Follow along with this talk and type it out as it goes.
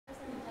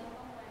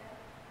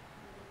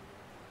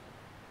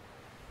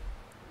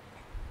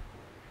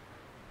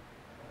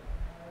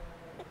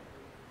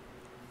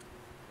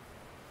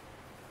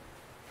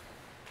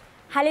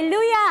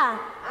Hallelujah!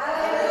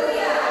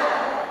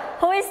 Hallelujah!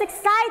 Who is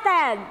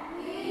excited?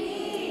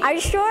 Me. Are you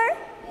sure?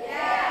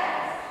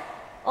 Yes.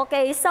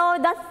 Okay, so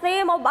the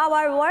theme of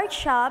our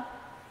workshop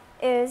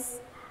is,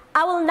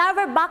 I will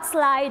never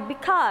backslide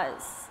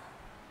because.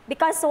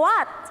 Because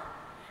what?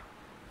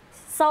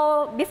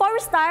 So before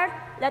we start,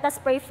 let us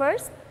pray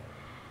first.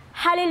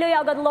 Hallelujah,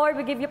 O God, Lord,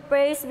 we give you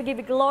praise, we give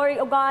you glory,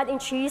 O God, in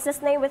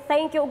Jesus' name. We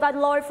thank you, O God,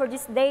 Lord, for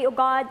this day, O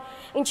God,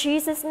 in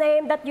Jesus'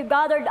 name, that you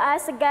gathered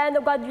us again,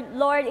 O God,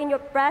 Lord, in your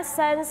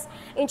presence.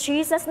 In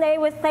Jesus'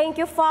 name, we thank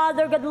you,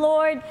 Father, God,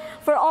 Lord,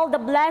 for all the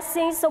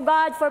blessings, O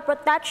God, for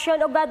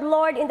protection, O God,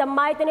 Lord, in the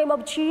mighty name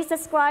of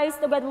Jesus Christ,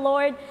 O God,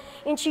 Lord.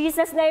 In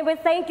Jesus' name, we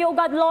thank you, O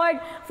God, Lord,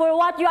 for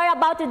what you are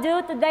about to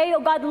do today,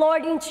 O God,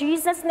 Lord. In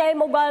Jesus'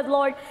 name, O God,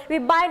 Lord, we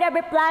bind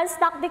every plans,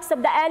 tactics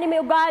of the enemy,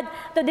 O God,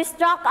 to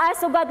distract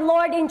us, O God,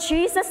 Lord. In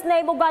Jesus'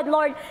 name, O God,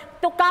 Lord,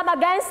 to come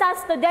against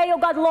us today, O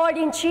God, Lord.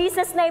 In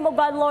Jesus' name, O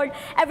God, Lord,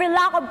 every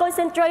lack of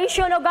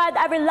concentration, O God,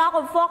 every lack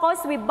of focus,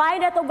 we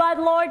bind it, O God,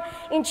 Lord.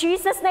 In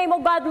Jesus' name,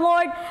 O God,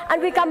 Lord,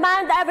 and we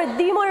command every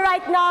demon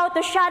right now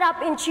to shut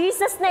up. In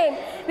Jesus' name,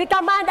 we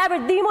command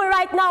every demon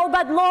right now, O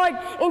God, Lord.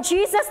 In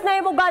Jesus'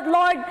 name, O God,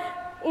 Lord,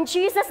 in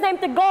Jesus' name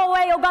to go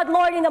away, O God,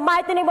 Lord, in the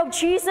mighty name of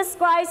Jesus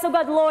Christ, O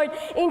God, Lord.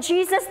 In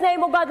Jesus'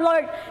 name, O God,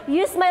 Lord,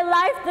 use my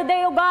life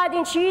today, O God,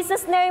 in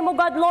Jesus' name, O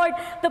God, Lord,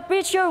 to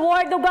preach your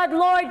word, O God,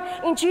 Lord.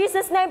 In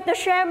Jesus' name, to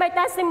share my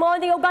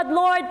testimony, O God,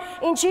 Lord.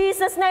 In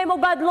Jesus' name, O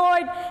God,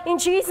 Lord. In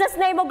Jesus'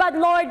 name, O God,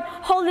 Lord.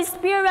 Holy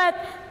Spirit,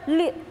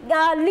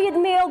 lead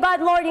me, O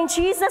God, Lord. In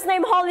Jesus'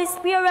 name, Holy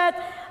Spirit,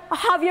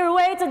 have your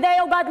way today,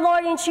 O God,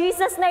 Lord. In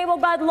Jesus' name, O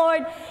God,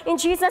 Lord. In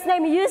Jesus'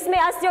 name, use me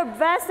as your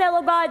vessel,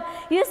 O God.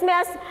 Use me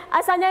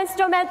as an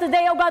instrument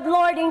today, O God,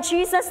 Lord. In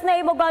Jesus'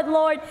 name, O God,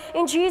 Lord.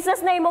 In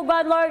Jesus' name, O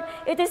God, Lord.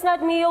 It is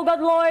not me, O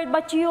God, Lord,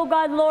 but you, O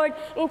God, Lord.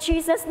 In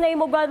Jesus'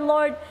 name, O God,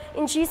 Lord.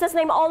 In Jesus'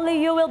 name,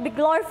 only you will be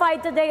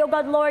glorified today, O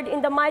God, Lord.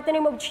 In the mighty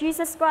name of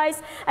Jesus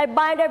Christ, I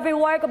bind every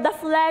work of the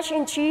flesh.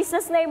 In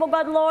Jesus' name, O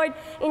God, Lord.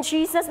 In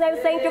Jesus' name,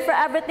 thank you for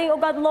everything, O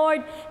God,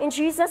 Lord. In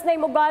Jesus'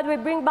 name, O God, we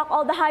bring back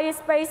all the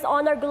highest praise,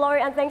 honor,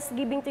 glory, and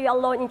thanksgiving to you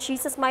alone. In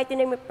Jesus' mighty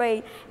name we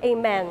pray.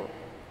 Amen.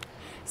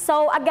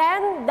 So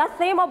again, the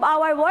theme of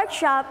our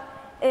workshop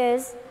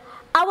is,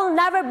 I will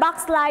never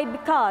backslide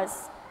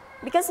because.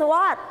 Because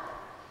what?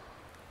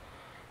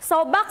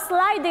 So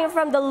backsliding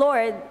from the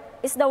Lord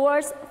is the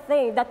worst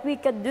thing that we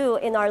could do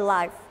in our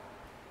life.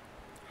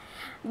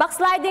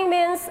 Backsliding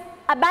means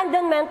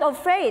abandonment of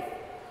faith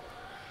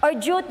or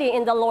duty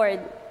in the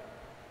Lord,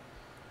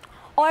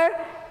 or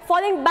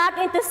falling back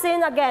into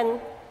sin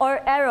again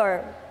or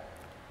error.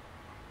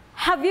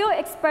 Have you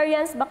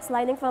experienced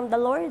backsliding from the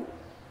Lord?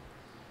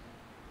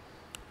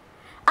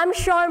 I'm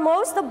sure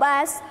most of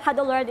us had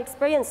already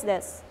experienced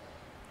this.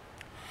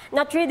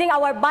 Not reading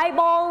our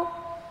Bible,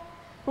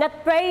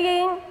 not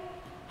praying,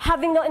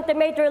 having no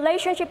intimate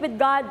relationship with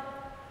God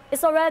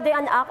is already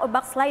an act of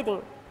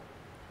backsliding.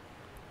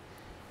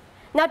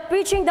 Not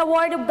preaching the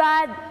Word of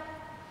God,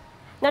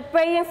 not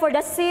praying for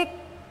the sick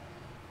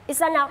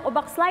is an act of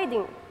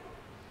backsliding.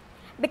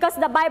 Because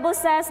the Bible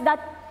says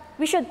that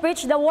we should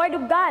preach the Word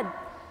of God.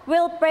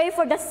 We'll pray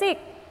for the sick.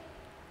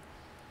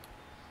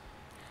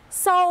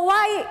 So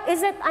why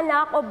is it an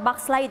act of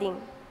backsliding?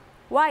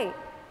 Why?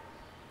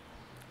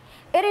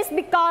 It is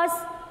because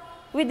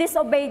we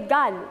disobeyed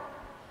God,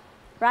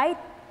 right?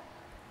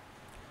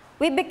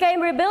 We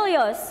became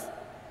rebellious.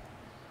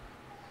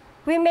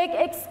 We make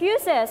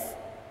excuses.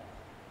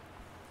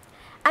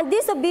 And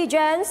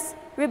disobedience,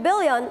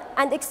 rebellion,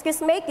 and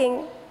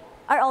excuse-making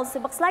are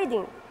also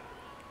backsliding.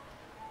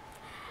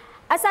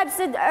 As I've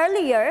said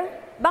earlier,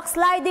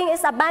 backsliding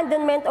is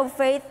abandonment of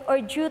faith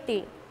or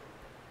duty.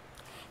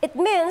 It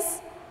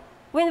means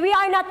when we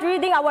are not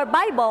reading our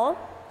Bible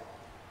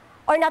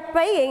or not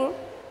praying,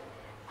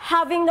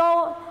 having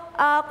no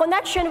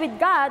connection with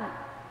God,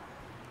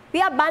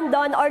 we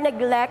abandon or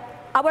neglect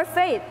our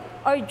faith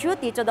or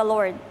duty to the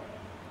Lord.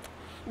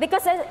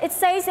 Because it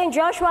says in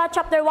Joshua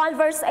chapter 1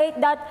 verse 8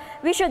 that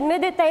we should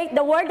meditate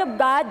the Word of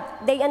God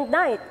day and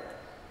night.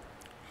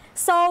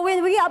 So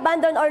when we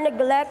abandon or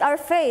neglect our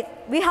faith,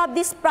 we have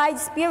this pride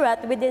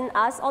spirit within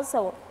us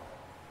also,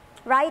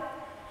 right?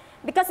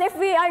 Because if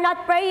we are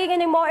not praying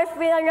anymore, if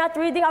we are not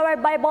reading our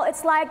Bible,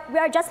 it's like we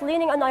are just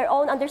leaning on our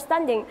own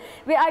understanding.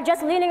 We are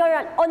just leaning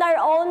on our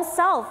own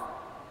self.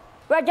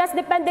 We are just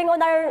depending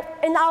on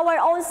our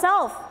own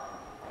self.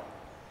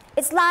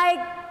 It's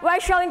like we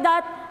are showing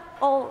that,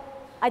 oh,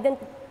 I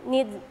didn't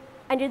need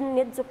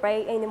to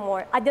pray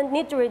anymore. I didn't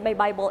need to read my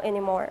Bible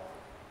anymore.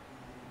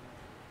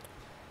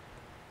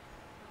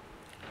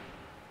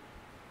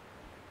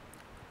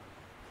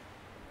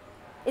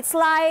 It's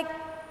like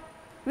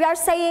we are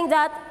saying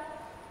that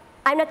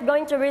I'm not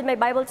going to read my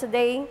Bible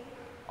today,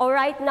 or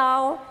right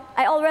now,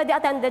 I already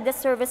attended the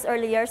service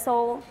earlier,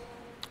 so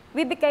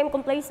we became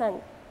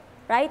complacent,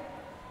 right?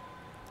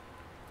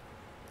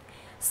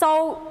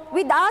 So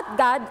without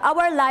God,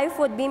 our life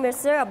would be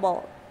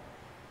miserable,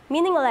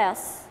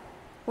 meaningless,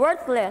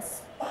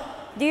 worthless.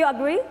 Do you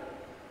agree?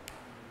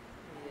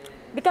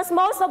 Because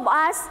most of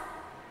us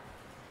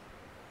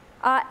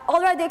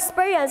already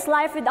experienced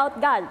life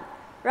without God,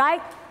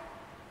 right?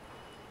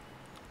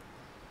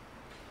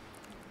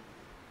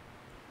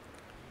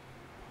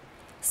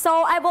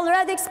 So I've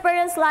already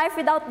experienced life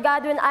without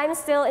God when I'm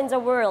still in the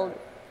world.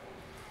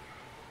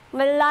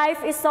 My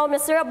life is so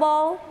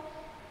miserable.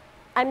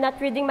 I'm not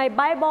reading my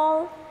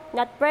Bible,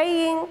 not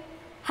praying,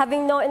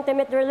 having no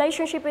intimate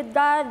relationship with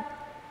God,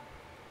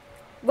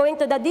 going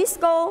to the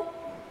disco,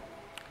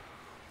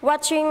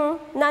 watching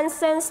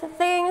nonsense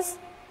things,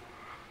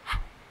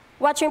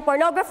 watching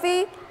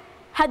pornography,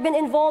 had been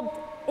involved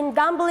in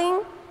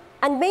gambling,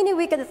 and many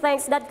wicked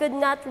things that could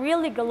not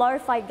really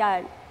glorify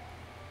God.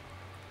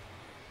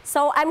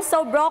 So I'm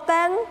so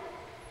broken,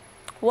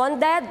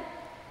 wounded,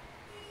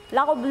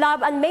 lack of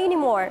love, and many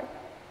more.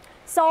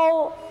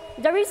 So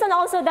the reason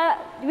also that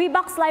we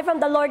backslide from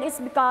the Lord is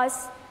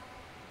because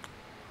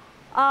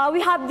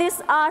we have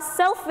this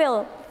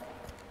self-will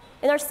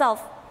in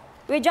ourselves.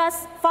 We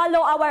just follow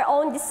our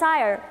own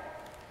desire,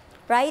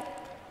 right?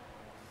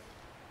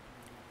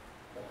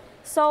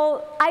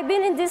 So I've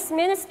been in this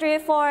ministry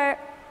for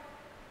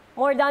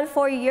more than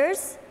 4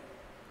 years.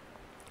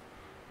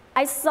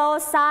 I saw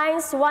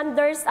signs,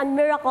 wonders, and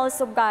miracles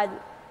of God.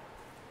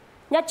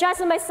 Not just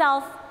to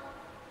myself,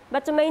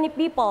 but to many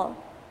people.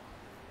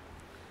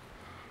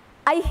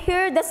 I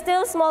hear the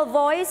still small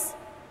voice,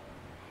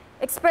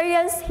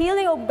 experience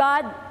healing of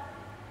God,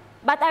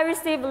 but I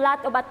received a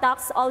lot of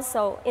attacks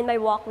also in my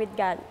walk with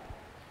God.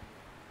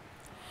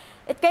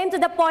 It came to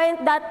the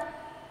point that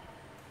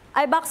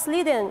I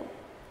backslidden,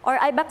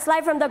 or I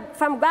backslide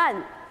from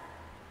God,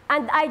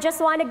 and I just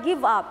want to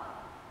give up.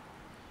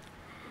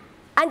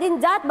 And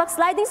in that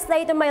backsliding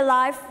state of my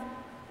life,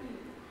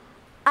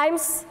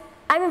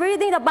 I'm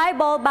reading the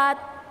Bible, but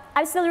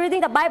I'm still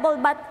reading the Bible,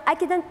 but I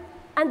couldn't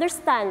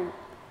understand.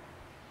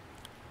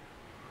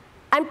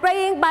 I'm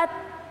praying, but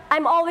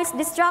I'm always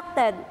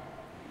distracted.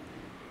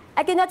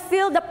 I cannot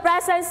feel the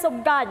presence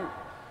of God.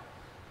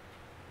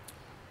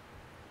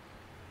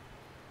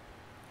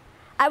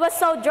 I was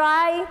so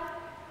dry,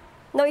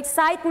 no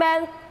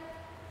excitement,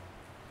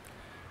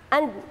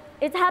 and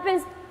it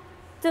happens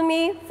to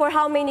me for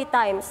how many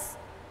times?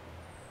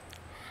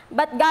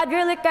 But God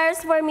really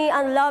cares for me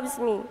and loves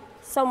me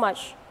so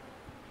much.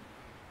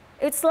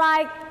 It's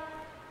like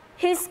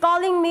He's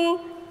calling me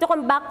to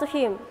come back to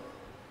Him.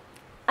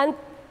 And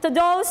to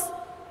those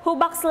who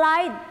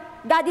backslide,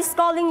 God is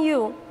calling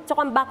you to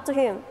come back to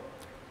Him.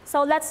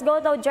 So let's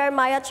go to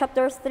Jeremiah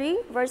chapter 3,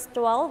 verse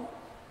 12.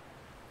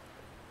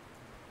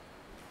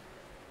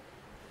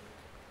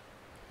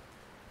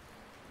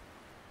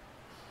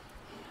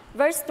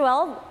 Verse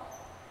 12,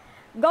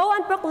 go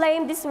and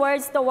proclaim these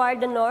words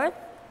toward the north,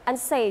 and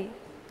say,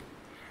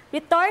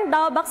 return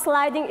thou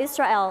backsliding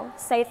Israel,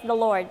 saith the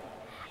Lord,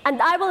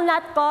 and I will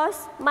not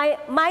cause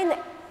mine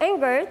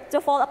anger to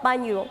fall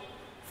upon you,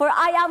 for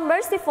I am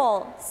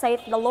merciful,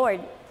 saith the Lord,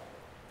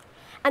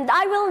 and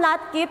I will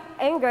not keep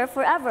anger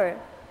forever.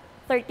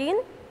 13,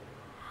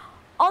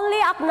 only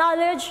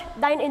acknowledge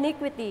thine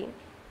iniquity,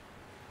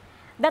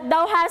 that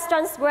thou hast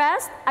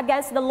transgressed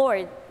against the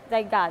Lord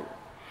thy God,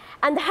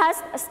 and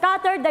hast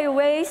scattered thy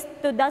ways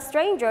to the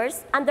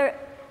strangers under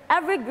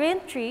every green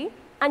tree,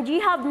 and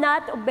ye have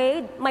not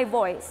obeyed my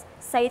voice,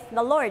 saith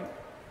the Lord.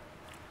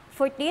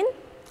 14,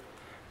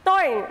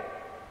 turn,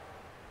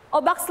 O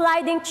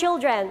backsliding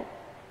children,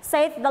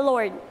 saith the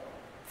Lord,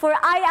 for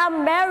I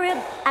am married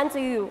unto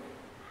you,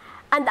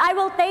 and I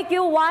will take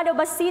you one of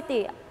a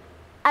city,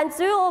 and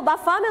two of a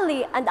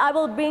family, and I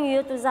will bring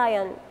you to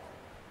Zion.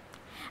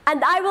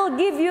 And I will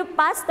give you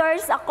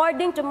pastors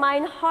according to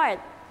mine heart,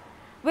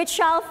 which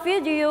shall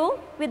feed you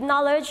with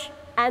knowledge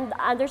and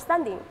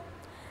understanding.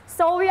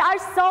 So we are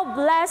so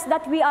blessed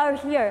that we are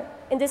here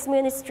in this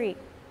ministry,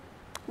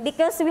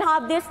 because we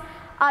have this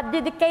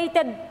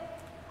dedicated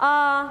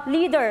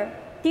leader,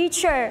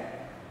 teacher,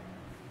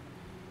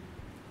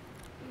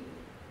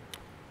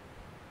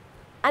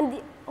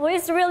 and who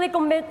is really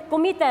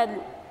committed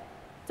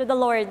to the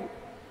Lord.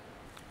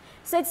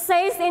 So it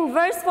says in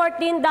verse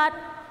 14 that,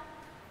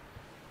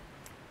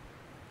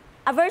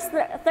 verse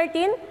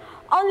 13,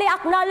 only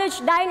acknowledge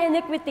thine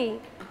iniquity.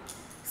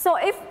 So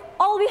if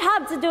all we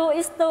have to do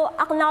is to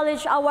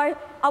acknowledge our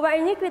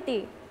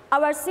iniquity,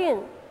 our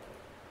sin,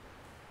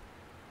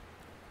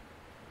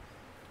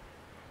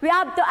 we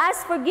have to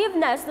ask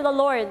forgiveness to the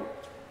Lord.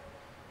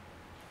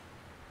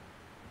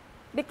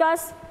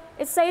 Because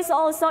it says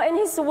also in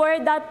His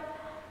word that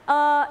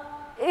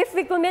if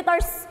we commit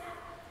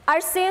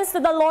our sins to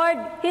the Lord,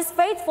 He's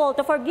faithful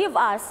to forgive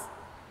us,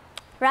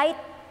 right?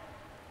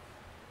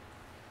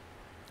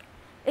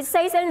 It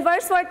says in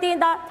verse 14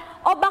 that,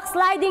 O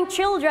backsliding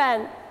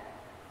children,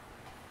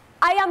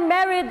 I am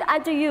married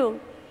unto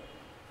you.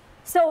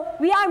 So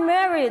we are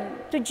married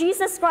to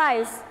Jesus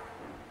Christ.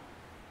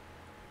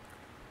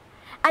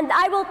 And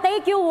I will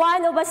take you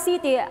one of a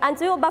city and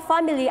two of a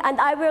family, and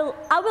I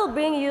will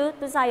bring you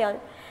to Zion.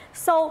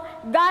 So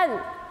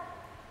God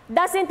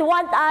doesn't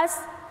want us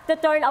to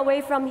turn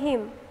away from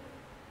Him.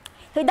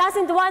 He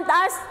doesn't want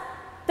us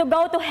to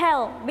go to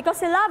hell because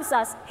He loves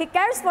us. He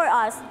cares for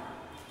us.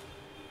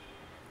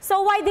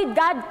 So why did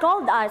God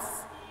call us?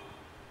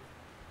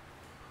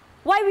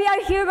 Why we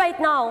are here right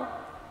now?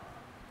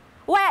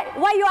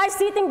 Why you are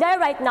sitting there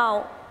right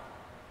now?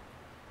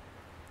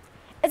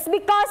 It's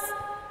because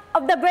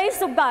of the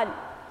grace of God.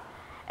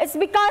 It's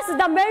because of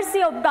the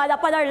mercy of God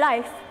upon our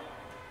life.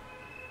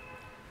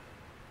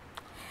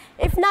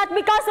 If not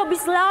because of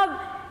His love,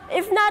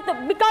 if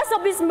not because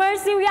of His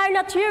mercy, we are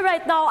not here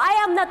right now.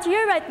 I am not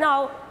here right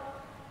now.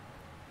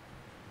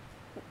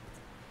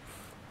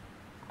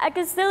 I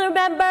can still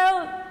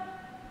remember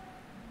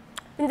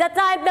in the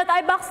time that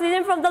I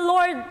backslidden from the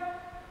Lord,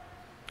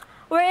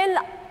 wherein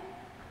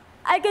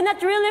I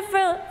cannot really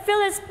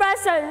feel His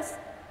presence.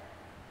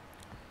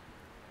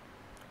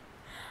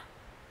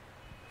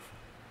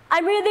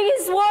 I'm reading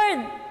His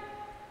Word,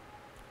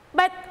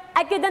 but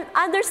I couldn't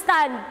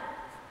understand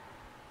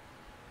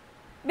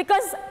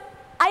because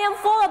I am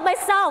full of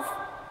myself.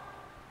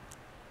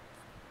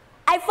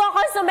 I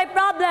focus on my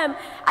problem.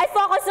 I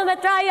focus on my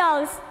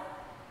trials.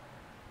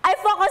 I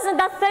focus on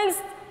the things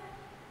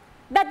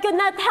that could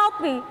not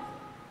help me,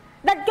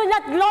 that could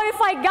not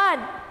glorify God.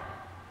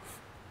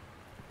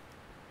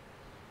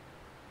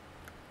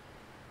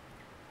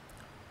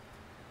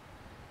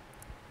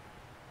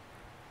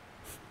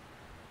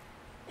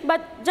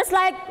 But just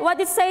like what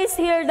it says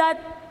here that,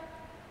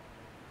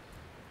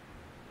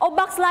 O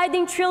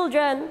backsliding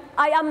children,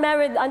 I am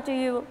married unto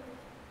you.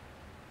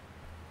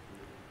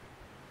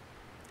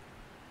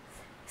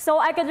 So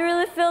I could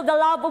really feel the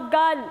love of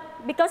God,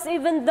 because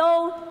even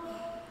though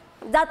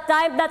that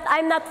time that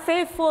I'm not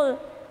faithful,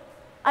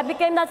 I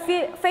became not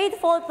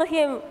faithful to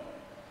Him,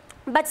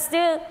 but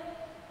still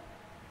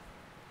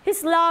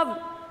His love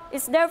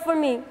is there for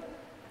me.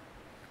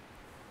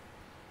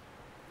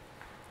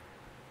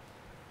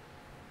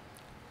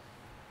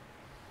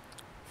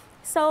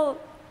 So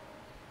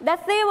the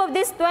theme of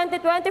this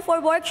 2024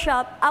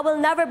 workshop, I will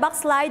never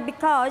backslide,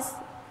 because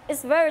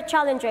it's very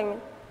challenging.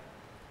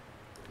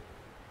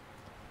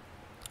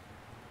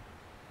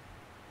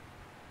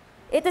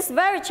 It is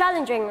very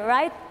challenging,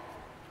 right?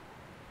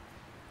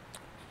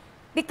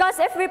 Because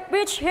if we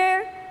preach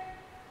here,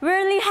 we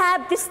really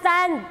have to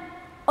stand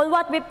on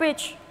what we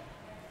preach.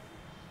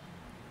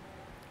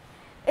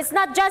 It's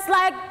not just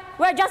like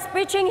we're just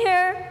preaching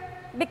here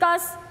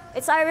because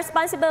it's our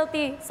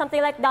responsibility,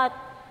 something like that.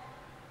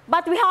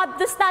 But we have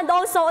to stand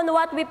also on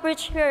what we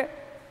preach here.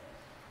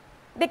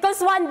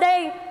 Because one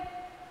day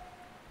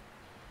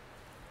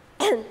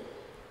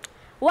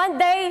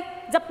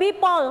the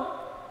people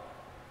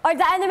or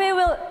the enemy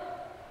will,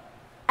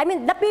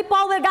 the people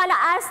will gonna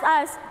ask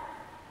us,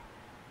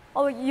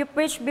 oh, you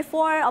preached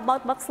before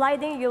about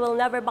backsliding, you will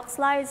never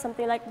backslide,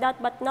 something like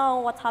that, but now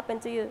what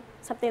happened to you?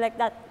 Something like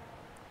that.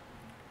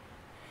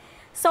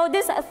 So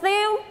this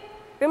theme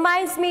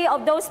reminds me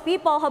of those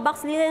people who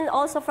backslidden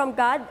also from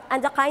God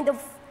and the kind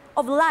of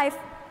life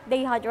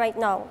they had right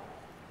now.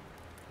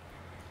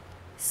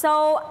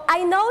 So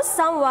I know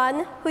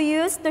someone who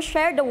used to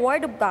share the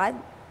Word of God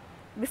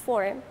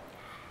before,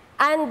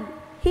 and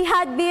he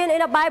had been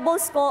in a Bible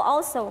school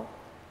also.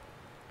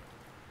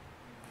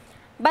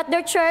 But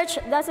their church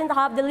doesn't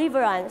have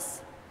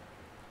deliverance.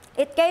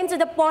 It came to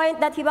the point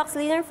that he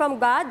backslidden from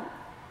God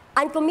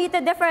and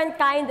committed different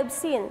kind of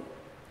sin.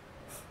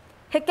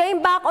 He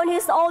came back on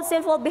his old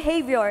sinful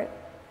behavior,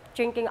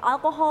 drinking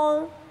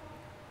alcohol,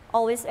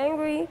 always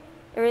angry,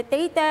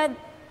 irritated,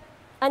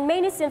 and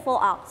many sinful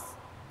acts.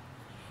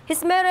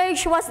 His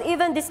marriage was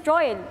even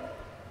destroyed.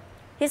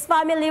 His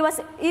family was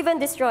even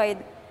destroyed,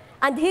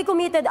 and he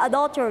committed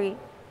adultery.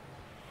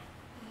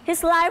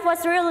 His life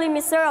was really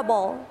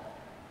miserable.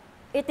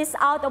 It is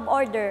out of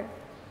order.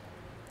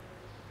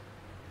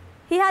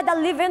 He had a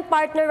live-in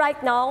partner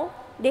right now.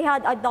 They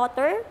had a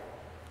daughter,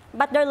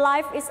 but their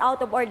life is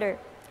out of order.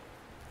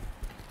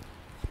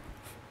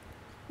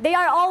 They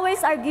are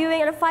always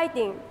arguing and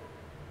fighting.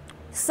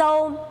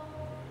 So,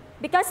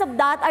 because of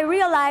that, I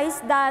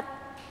realized that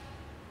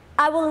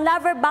I will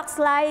never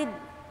backslide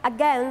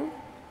again,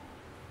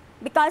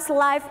 because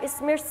life is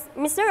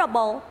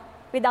miserable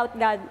without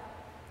God.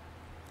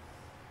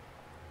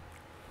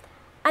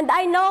 And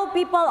I know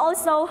people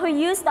also who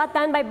used to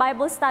attend my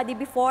Bible study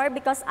before,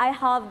 because I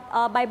have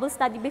a Bible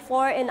study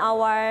before in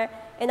our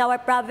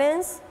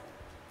province.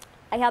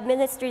 I have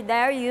ministry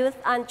there, youth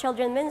and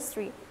children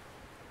ministry.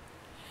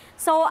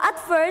 So at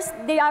first,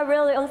 they are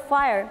really on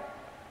fire.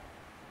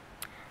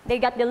 They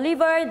got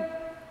delivered,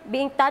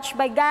 being touched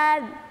by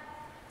God.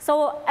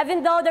 So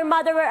even though their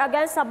mother were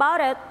against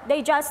about it,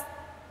 they just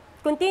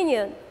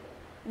continued.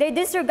 They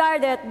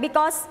disregarded it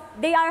because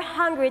they are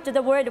hungry to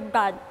the Word of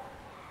God.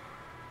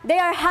 They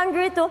are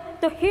hungry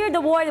to hear the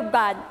Word of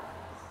God.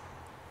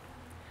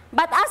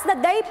 But as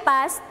the day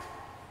passed,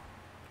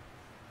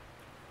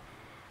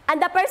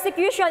 and the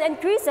persecution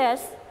increases,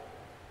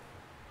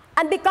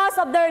 and because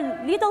of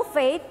their little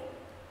faith,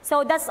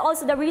 so that's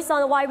also the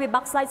reason why we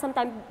backslide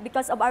sometimes,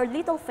 because of our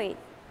little faith.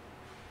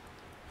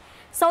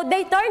 So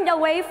they turned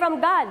away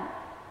from God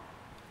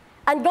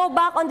and go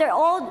back on their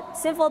old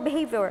sinful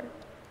behavior.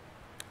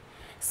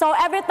 So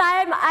every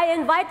time I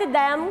invited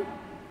them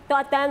to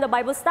attend the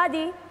Bible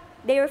study,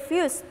 they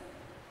refused.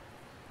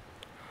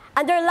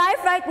 And their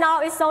life right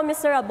now is so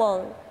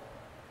miserable.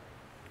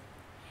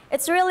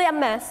 It's really a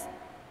mess.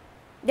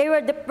 They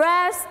were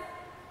depressed,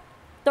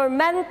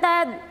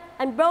 tormented,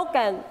 and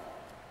broken,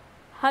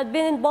 had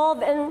been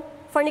involved in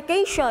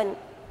fornication,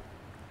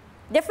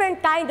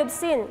 different kind of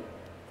sin,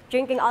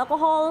 drinking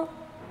alcohol,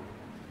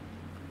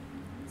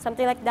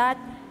 something like that.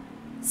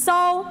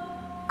 So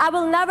I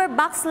will never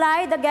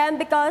backslide again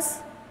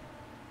because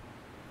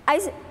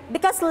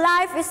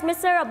life is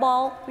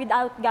miserable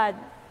without God.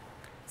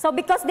 So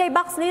because they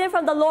backslidden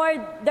from the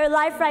Lord, their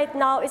life right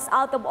now is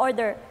out of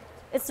order.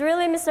 It's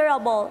really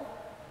miserable.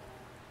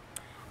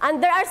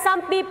 And there are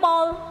some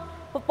people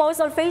who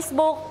post on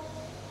Facebook,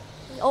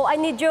 "Oh, I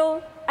need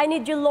you,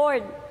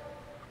 Lord.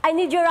 I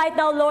need you right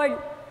now, Lord.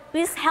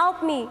 Please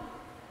help me."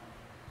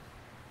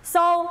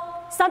 So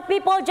some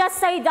people just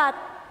say that,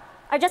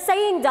 are just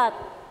saying that.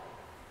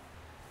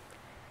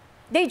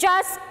 They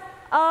just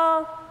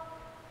call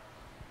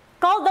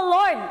the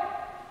Lord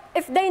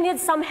if they need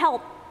some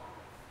help.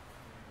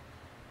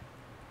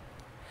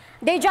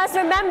 They just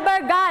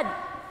remember God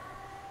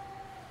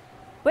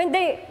when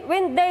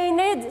they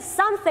need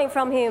something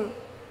from Him.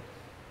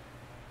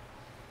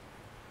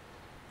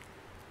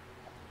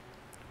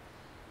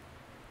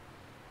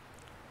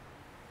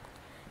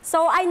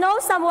 So I know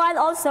someone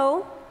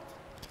also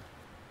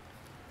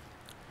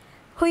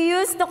who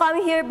used to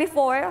come here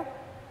before,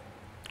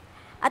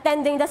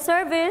 attending the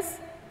service,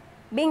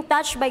 being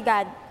touched by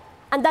God.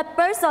 And that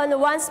person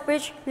once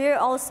preached here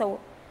also.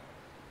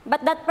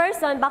 But that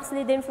person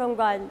backslidden from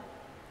God.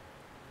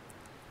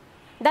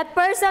 That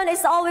person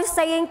is always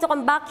saying to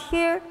come back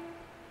here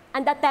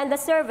and attend the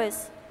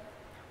service.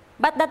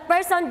 But that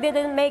person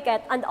didn't make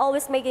it and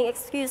always making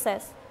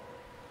excuses.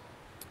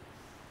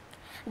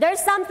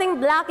 There's something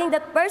blocking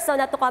that person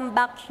not to come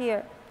back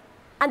here.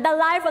 And the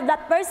life of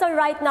that person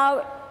right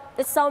now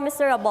is so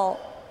miserable,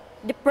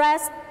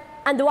 depressed,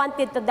 and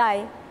wanted to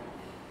die.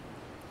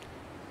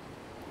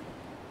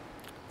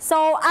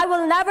 So I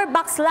will never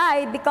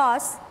backslide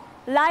because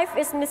life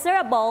is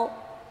miserable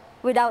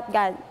without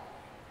God.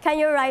 Can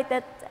you write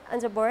it on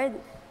the board,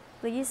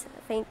 please?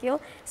 Thank you.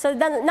 So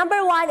the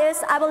number one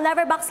is, I will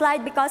never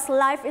backslide because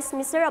life is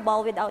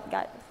miserable without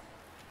God.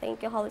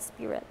 Thank you, Holy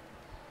Spirit.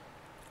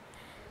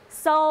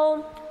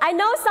 So I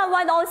know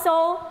someone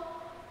also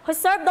who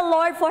served the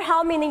Lord for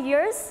how many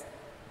years?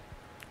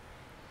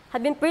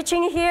 Had been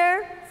preaching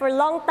here for a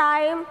long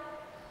time,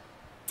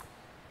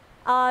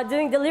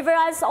 doing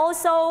deliverance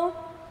also,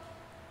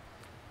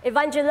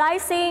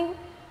 evangelizing,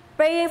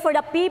 praying for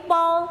the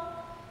people.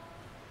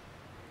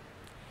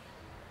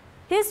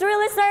 He's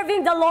really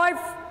serving the Lord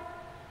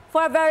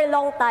for a very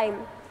long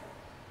time.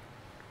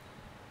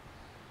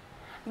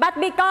 But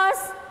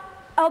because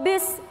of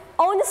his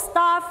own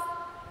stuff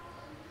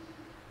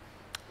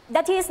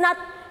that he is not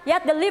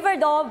yet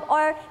delivered of,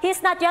 or he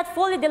is not yet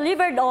fully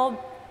delivered of,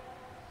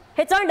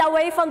 he turned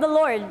away from the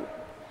Lord.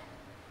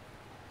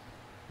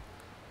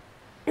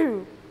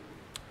 And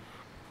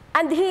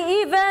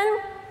he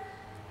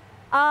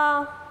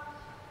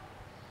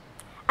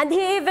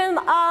even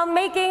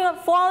making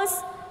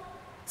false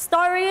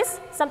stories,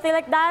 something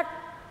like that,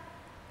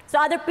 to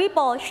other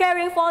people,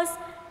 sharing false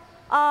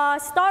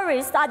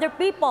stories to other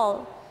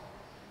people,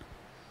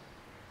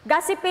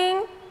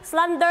 gossiping,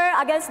 slander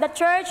against the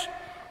church,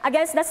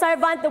 against the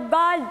servant of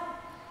God,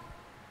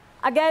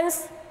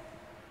 against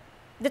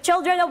the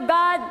children of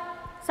God,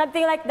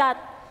 something like that.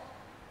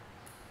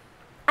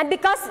 And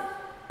because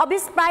of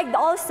his pride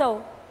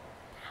also,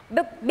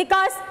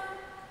 because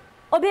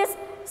of his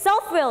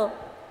self-will,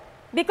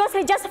 because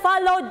he just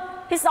followed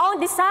his own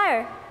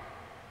desire.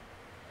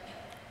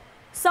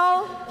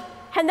 So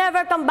he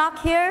never come back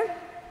here.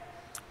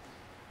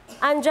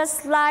 And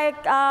just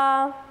like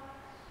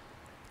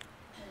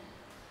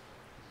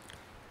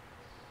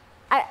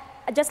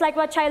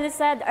what Charlie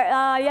said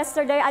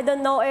yesterday, I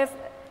don't know if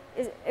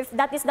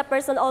that is the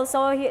person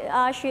also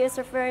she is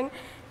referring,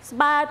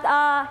 but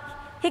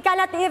he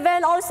cannot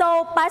even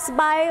also pass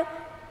by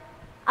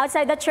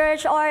outside the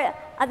church or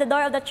at the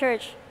door of the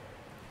church.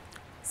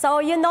 So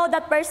you know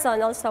that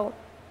person also.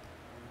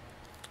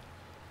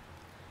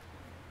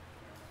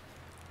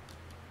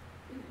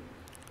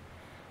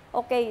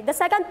 Okay, the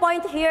second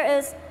point here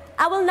is,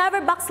 I will never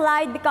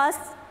backslide because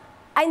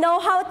I know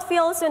how it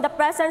feels when the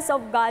presence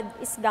of God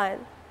is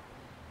gone.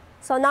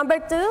 So number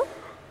two,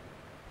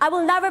 I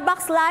will never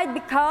backslide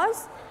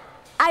because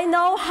I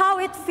know how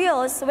it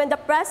feels when the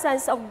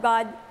presence of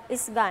God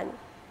is gone.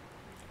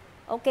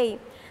 Okay,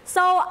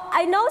 so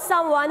I know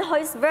someone who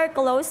is very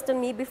close to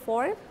me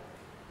before.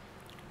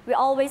 We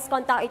always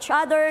contact each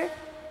other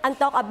and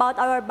talk about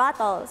our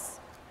battles,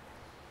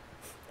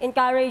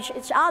 encourage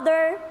each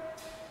other.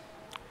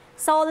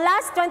 So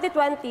last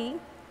 2020,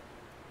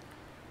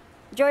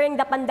 during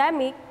the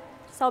pandemic,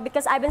 so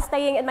because I've been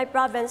staying in my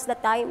province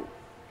that time,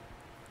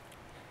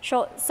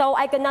 so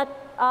I could not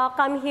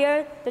come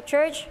here to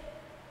church.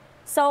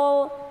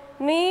 So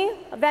me,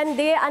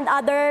 Wendy, and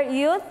other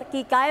youth,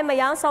 Kikay,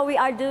 Mayang, so we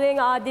are doing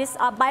this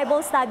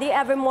Bible study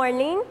every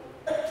morning.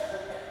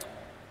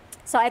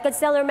 So I could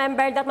still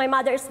remember that my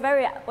mother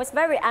was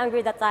very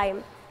angry that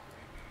time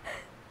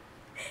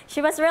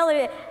She was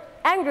really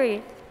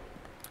angry.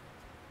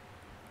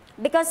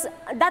 Because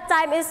that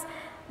time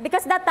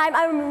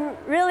I'm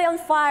really on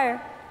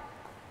fire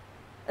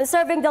in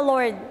serving the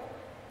Lord.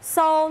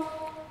 So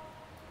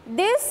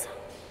this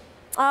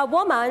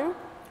woman,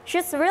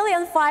 she's really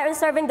on fire in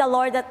serving the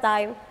Lord that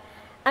time.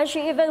 And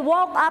she even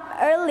woke up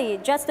early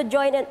just to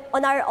join in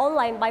on our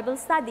online Bible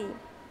study.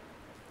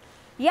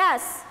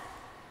 Yes,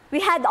 we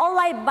had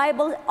online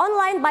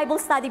Bible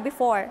study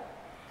before.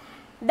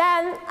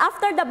 Then,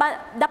 after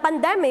the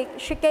pandemic,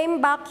 she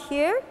came back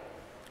here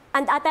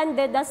and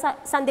attended the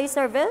Sunday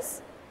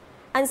service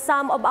and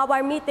some of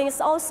our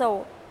meetings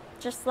also,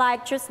 just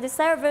like Tuesday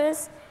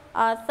service,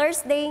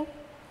 Thursday.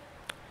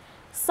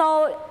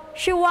 So,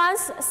 she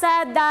once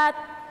said that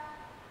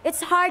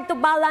it's hard to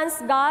balance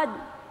God,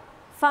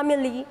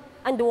 family,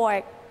 and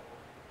work,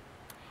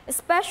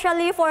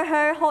 especially for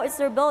her who is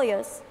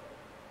rebellious.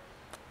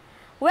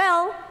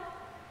 Well,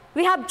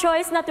 we have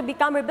choice not to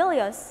become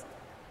rebellious,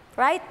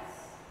 right?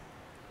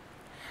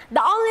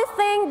 The only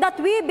thing that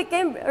we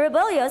became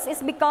rebellious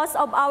is because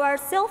of our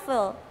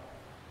self-will,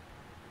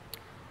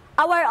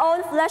 our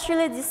own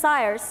fleshly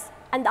desires,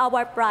 and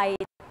our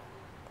pride.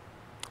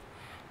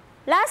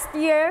 Last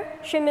year,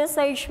 she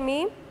messaged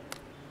me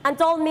and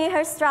told me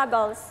her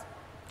struggles.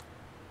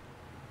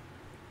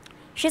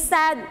 She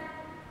said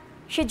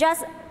she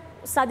just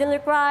suddenly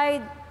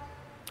cried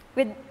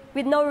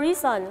with no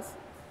reasons.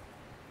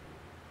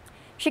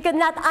 She could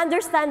not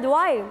understand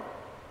why.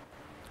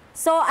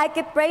 So I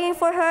keep praying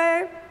for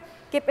her,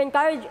 keep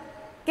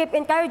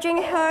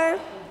encouraging her,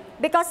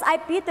 because I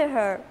pity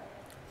her.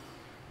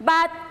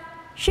 But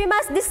she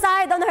must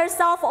decide on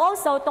herself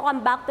also to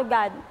come back to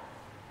God.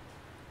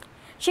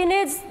 She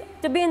needs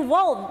to be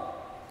involved,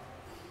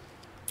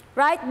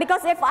 right?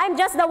 Because if I'm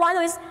just the one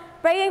who is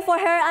praying for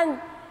her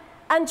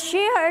and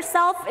she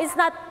herself is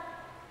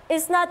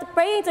not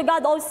praying to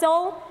God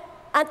also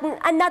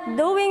and not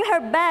doing her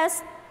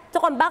best to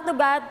come back to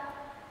God,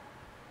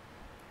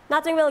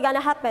 nothing will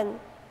gonna happen.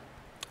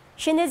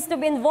 She needs to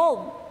be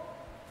involved.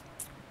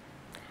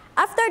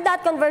 After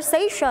that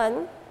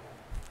conversation,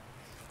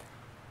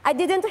 I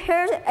didn't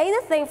hear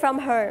anything from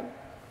her.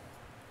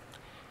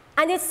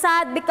 And it's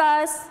sad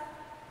because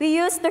we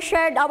used to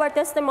share our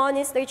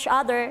testimonies to each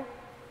other,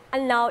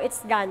 and now it's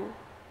gone.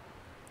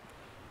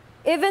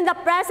 Even the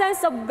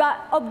presence of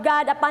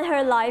God upon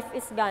her life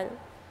is gone.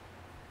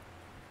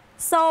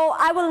 So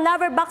I will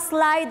never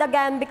backslide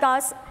again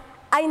because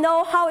I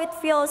know how it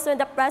feels when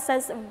the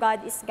presence of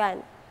God is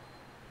gone.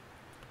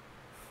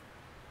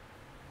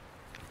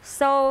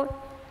 So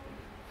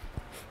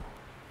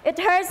it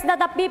hurts that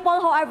the people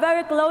who are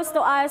very close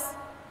to us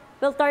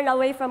will turn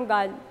away from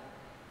God,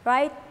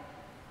 right?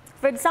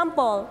 For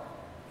example,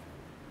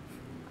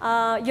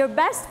 your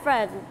best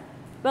friend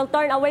will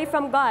turn away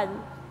from God.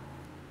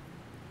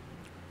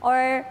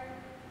 Or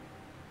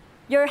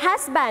your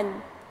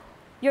husband,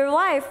 your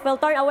wife will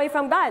turn away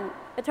from God.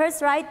 It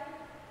hurts, right?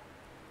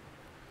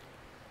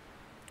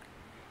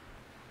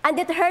 And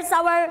it hurts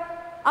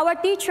our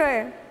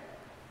teacher,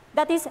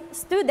 that is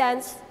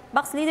students,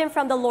 backsliding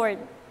from the Lord.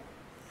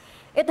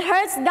 It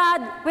hurts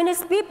God when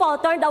His people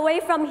turned away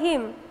from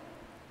Him.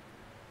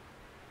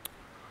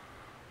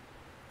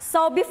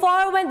 So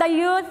before, when the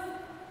youth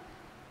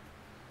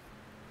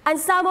and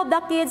some of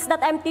the kids that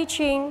I'm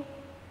teaching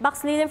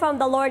backsliding from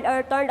the Lord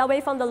or turned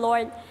away from the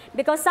Lord,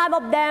 because some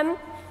of them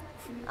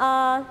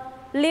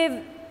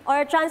live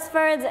or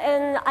transferred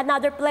in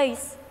another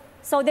place,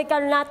 so they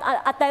cannot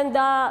attend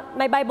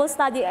my Bible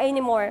study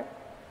anymore.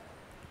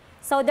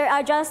 So there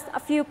are just a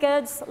few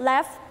kids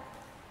left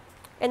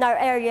in our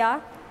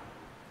area.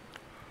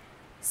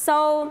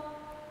 So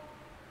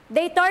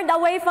they turned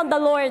away from the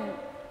Lord,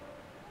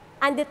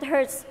 and it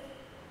hurts.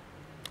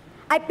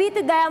 I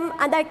pity them,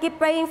 and I keep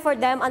praying for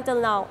them until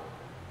now.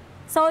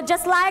 So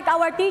just like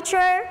our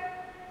teacher,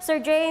 Sir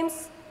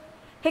James,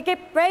 he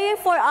kept praying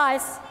for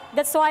us.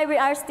 That's why we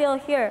are still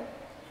here.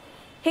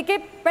 He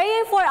kept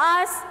praying for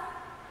us,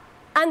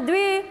 and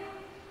we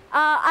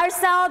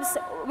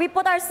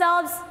put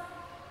ourselves,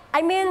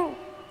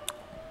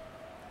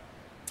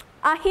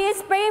 he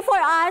is praying for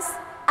us,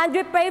 and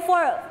we pray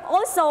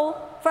also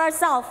for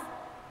ourselves.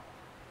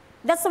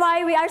 That's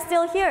why we are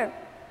still here.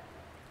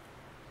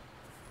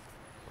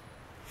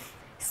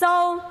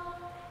 So,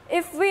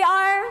 if we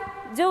are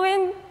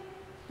doing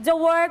the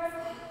work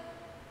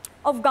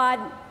of God,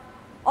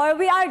 or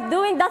we are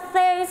doing the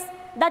things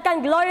that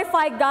can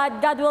glorify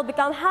God, God will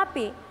become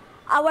happy.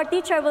 Our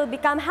teacher will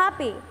become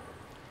happy.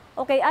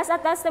 Okay, as a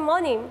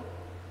testimony,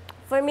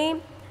 for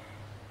me,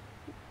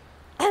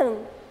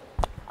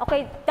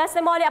 okay,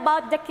 testimony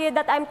about the kid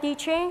that I'm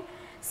teaching.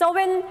 So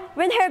when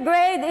her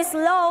grade is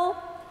low,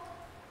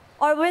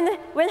 or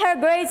when her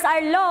grades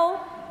are low,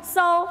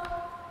 so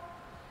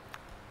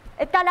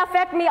it can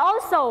affect me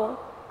also.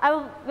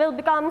 I will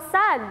become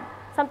sad,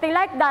 something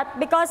like that,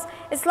 because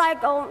it's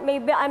like, oh,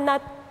 maybe I'm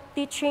not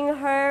teaching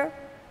her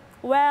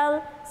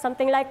well,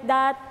 something like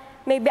that.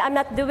 Maybe I'm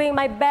not doing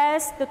my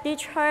best to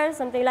teach her,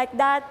 something like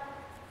that.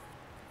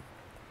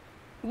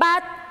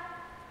 But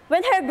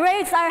when her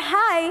grades are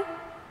high,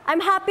 I'm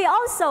happy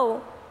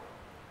also.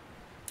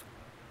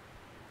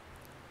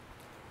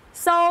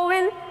 So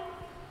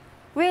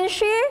when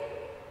she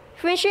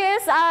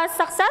is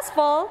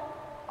successful,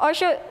 or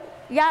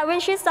when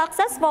she's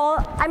successful,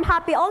 I'm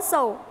happy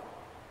also.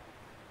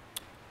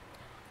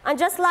 And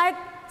just like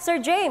Sir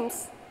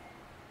James,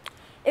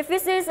 if he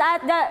sees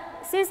us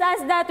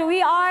that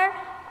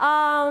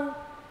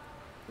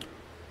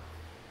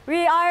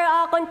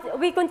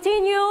we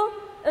continue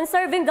in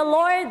serving the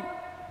Lord,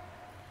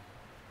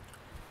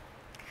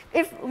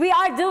 if we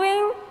are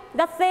doing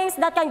the things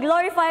that can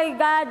glorify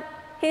God,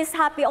 He's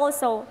happy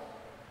also.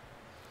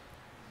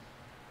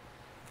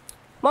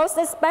 Most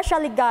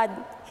especially God,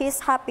 He's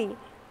happy.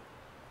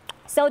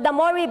 So the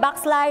more we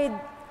backslide,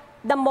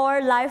 the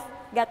more life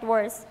gets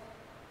worse.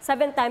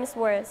 7 times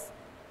worse.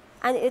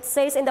 And it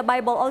says in the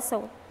Bible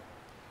also.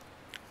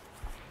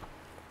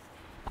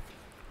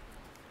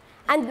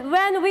 And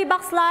when we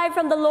backslide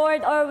from the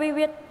Lord, or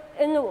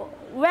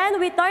when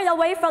we turn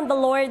away from the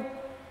Lord,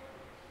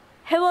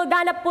 He will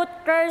gonna put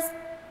curse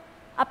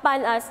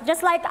upon us,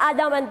 just like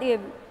Adam and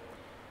Eve.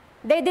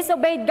 They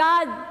disobeyed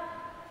God.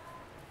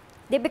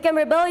 They became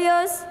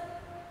rebellious.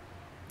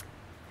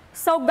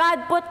 So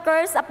God put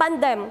curse upon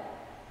them.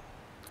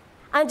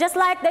 And just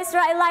like the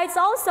Israelites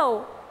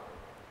also,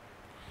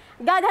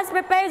 God has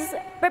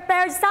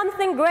prepared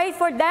something great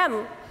for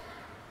them.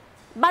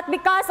 But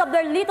because of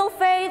their little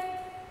faith,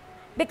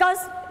 because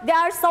they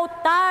are so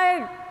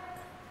tired,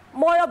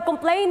 more of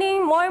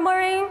complaining,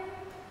 murmuring,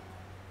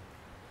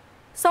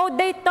 so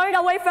they turn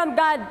away from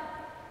God.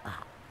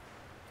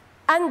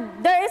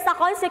 And there is a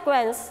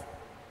consequence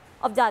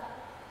of that.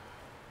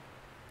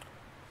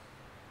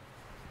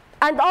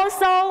 And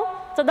also,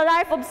 to the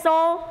life of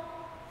Saul,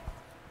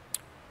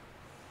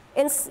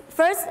 in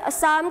 1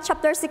 Samuel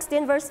chapter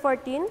 16, verse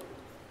 14,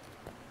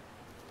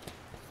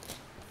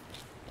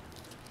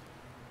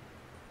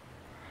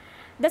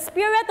 the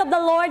Spirit of the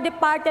Lord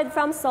departed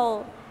from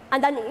Saul,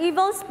 and an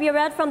evil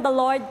spirit from the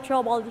Lord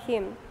troubled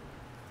him.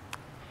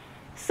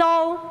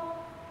 So,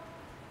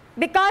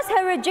 because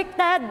he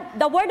rejected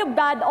the word of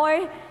God,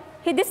 or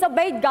he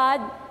disobeyed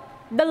God,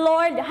 the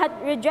Lord had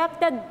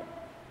rejected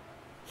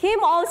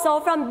him also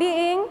from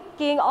being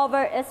king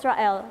over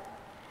Israel.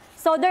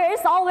 So there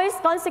is always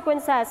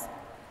consequences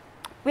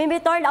when we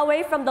turn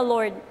away from the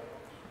Lord.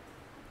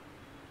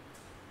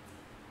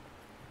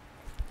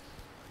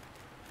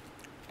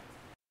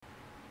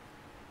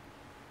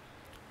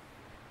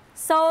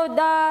 So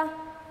the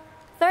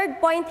third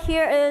point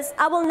here is,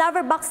 I will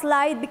never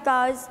backslide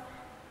because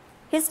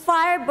His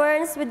fire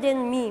burns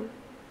within me.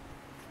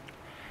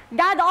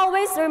 God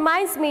always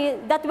reminds me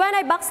that when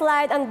I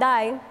backslide and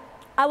die,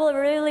 I will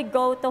really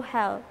go to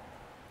hell.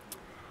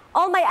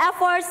 All my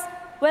efforts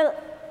will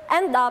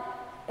end up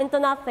into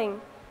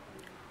nothing.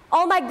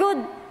 All my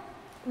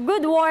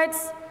good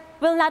works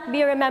will not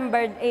be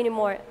remembered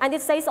anymore. And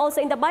it says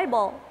also in the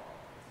Bible,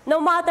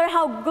 no matter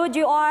how good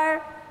you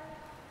are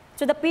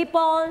to the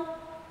people,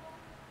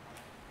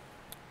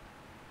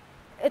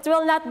 it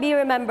will not be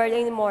remembered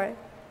anymore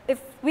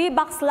if we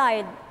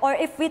backslide or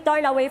if we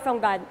turn away from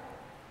God.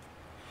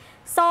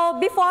 So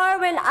before,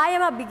 when I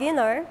am a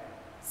beginner,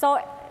 so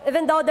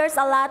even though there's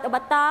a lot of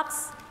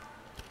attacks,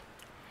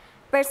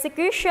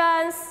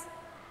 persecutions,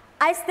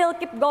 I still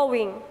keep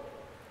going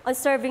on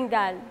serving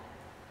God.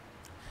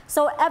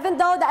 So even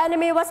though the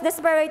enemy was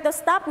desperate to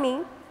stop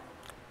me,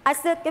 I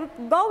still keep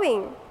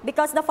going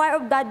because the fire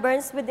of God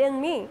burns within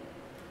me.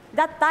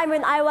 That time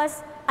when I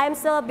am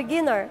still a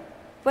beginner,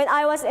 when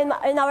I was in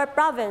our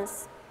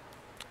province.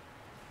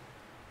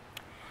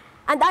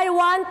 And I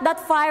want that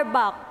fire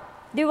back.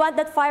 Do you want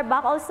that fire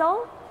back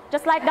also?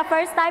 Just like the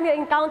first time you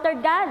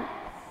encountered God.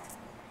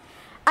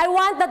 I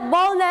want that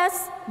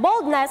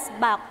boldness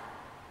back.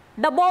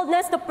 The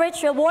boldness to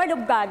preach the word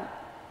of God.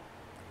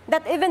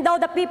 That even though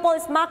the people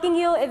is mocking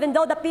you, even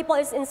though the people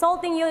is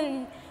insulting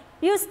you,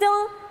 you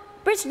still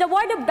preach the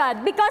word of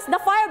God because the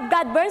fire of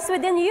God burns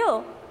within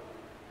you.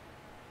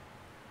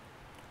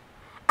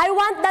 I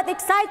want that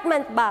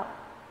excitement back,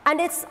 and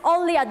it's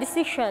only a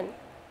decision.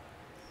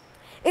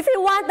 If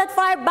we want that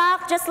fire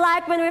back, just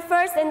like when we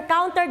first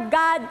encountered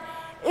God,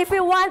 if we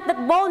want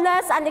that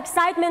boldness and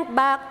excitement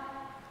back,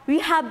 we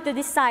have to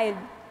decide.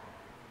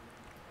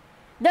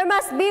 There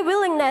must be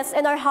willingness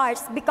in our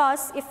hearts,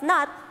 because if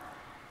not,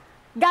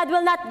 God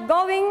will not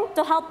going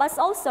to help us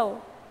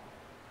also.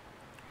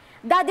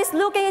 God is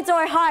looking into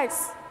our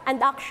hearts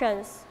and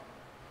actions,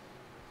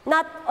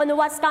 not on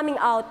what's coming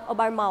out of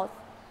our mouth.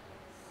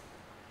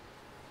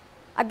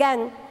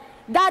 Again,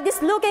 God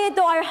is looking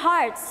into our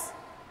hearts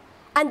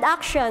and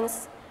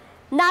actions,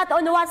 not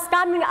on what's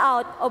coming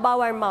out of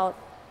our mouth.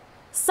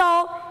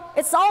 So,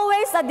 it's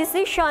always a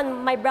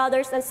decision, my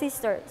brothers and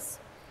sisters.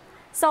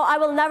 So, I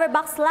will never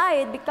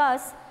backslide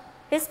because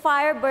His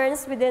fire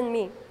burns within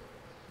me.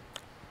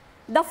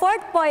 The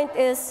fourth point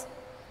is,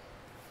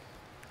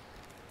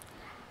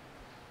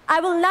 I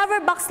will never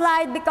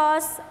backslide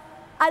because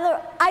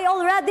I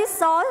already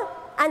saw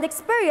and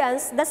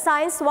experienced the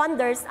signs,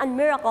 wonders, and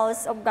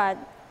miracles of God.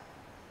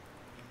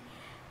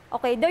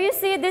 Okay, do you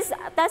see these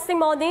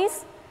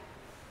testimonies?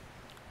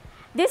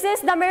 This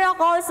is the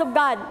miracles of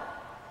God.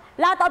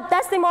 Lot of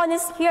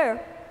testimonies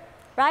here,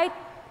 right?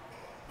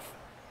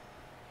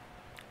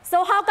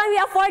 So how can we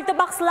afford to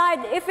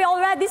backslide if we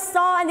already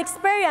saw and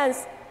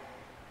experienced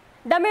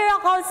the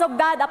miracles of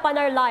God upon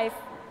our life?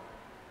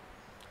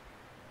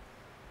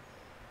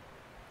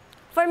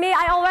 For me,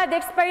 I already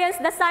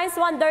experienced the signs,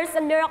 wonders,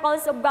 and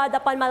miracles of God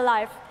upon my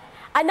life.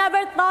 I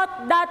never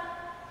thought that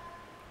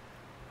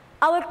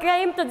I would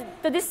came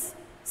to this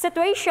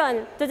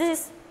situation, to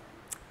this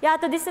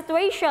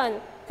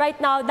situation right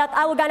now, that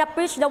I was gonna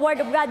preach the Word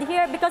of God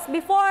here, because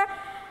before,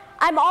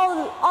 I'm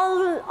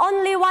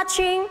only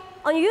watching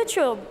on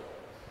YouTube.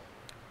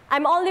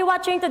 I'm only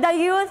watching to the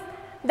youth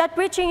that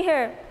preaching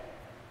here.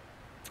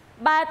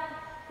 But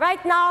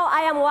right now,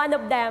 I am one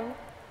of them.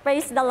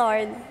 Praise the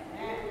Lord.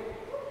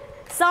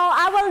 So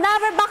I will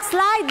never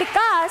backslide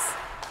because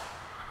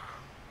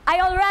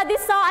I already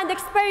saw and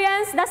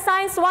experienced the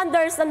signs,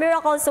 wonders, and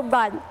miracles of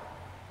God.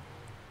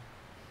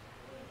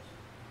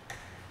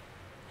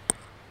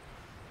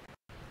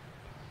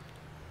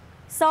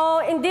 So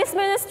in this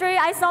ministry,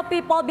 I saw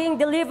people being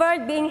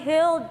delivered, being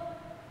healed.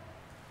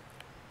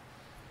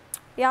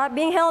 Yeah,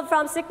 being healed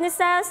from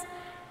sicknesses,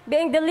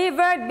 being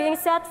delivered, being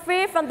set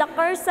free from the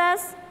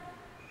curses.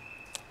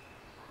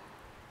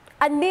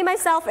 And me,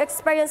 myself,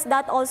 experienced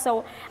that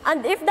also.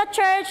 And if the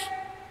church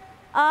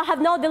have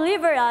no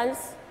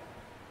deliverance,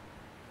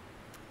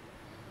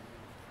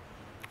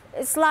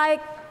 it's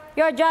like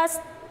you are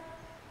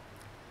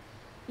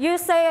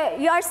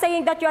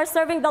saying that you are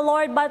serving the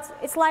Lord, but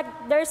it's like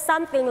there's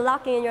something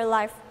lacking in your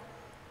life.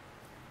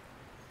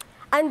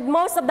 And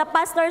most of the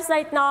pastors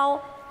right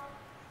now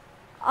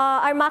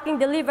are mocking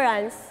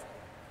deliverance.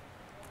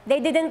 They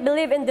didn't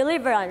believe in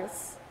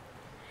deliverance.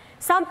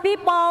 Some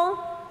people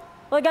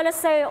were gonna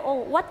say,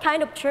 "Oh, what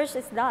kind of church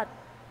is that?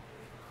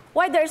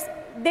 Why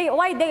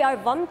they are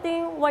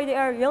vomiting? Why they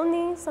are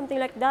yawning? Something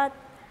like that."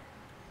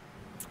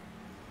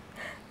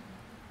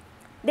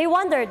 They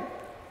wondered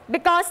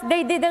because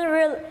they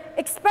didn't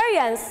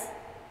experience.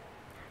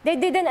 They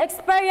didn't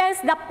experience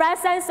the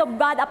presence of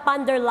God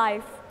upon their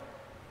life.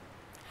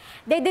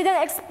 They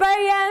didn't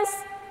experience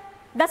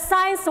the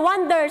signs,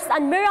 wonders,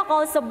 and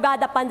miracles of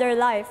God upon their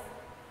life.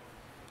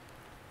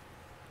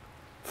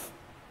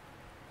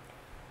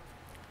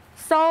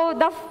 So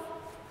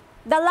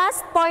the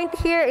last point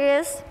here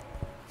is,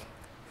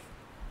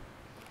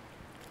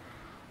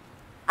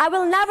 I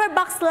will never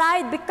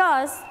backslide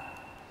because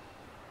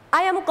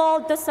I am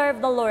called to serve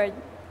the Lord.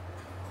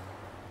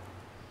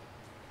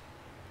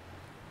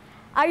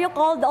 Are you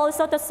called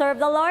also to serve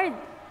the Lord?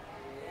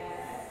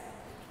 Yes.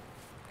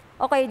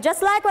 Okay,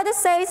 just like what it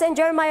says in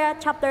Jeremiah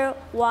chapter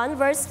 1,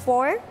 verse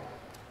 4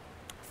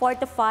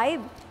 to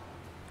 5.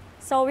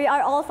 So we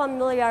are all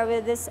familiar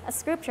with this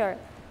scripture.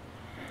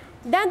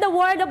 Then the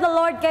word of the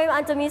Lord came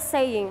unto me,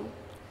 saying,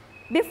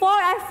 Before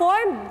I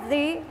formed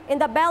thee in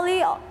the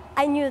belly,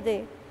 I knew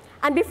thee.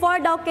 And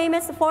before thou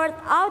camest forth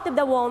out of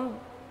the womb,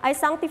 I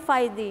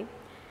sanctified thee.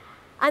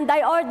 And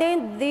I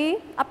ordained thee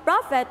a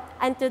prophet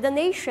unto the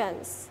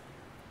nations.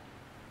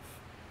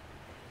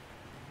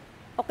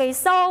 Okay,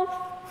 so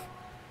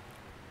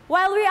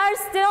while we are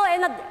still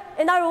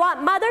in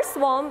our mother's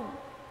womb,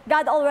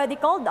 God already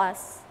called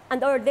us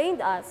and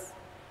ordained us.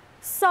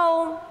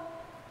 So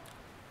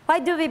why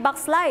do we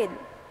backslide?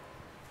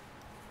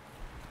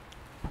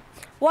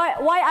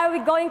 Why are we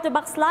going to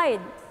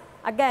backslide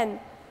again?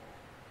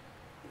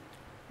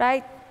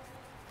 Right?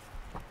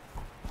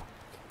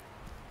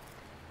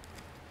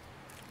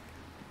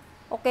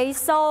 Okay,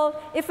 so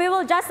if we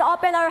will just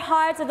open our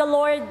hearts to the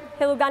Lord,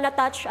 He will gonna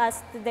touch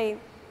us today.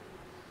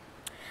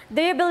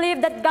 Do you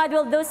believe that God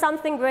will do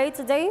something great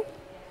today?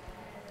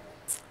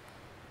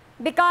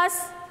 Because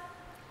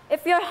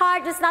if your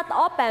heart is not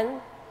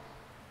open,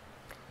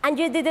 and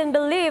you didn't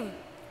believe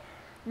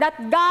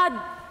that God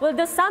will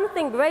do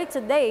something great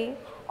today,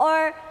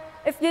 or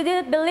if you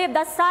didn't believe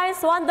that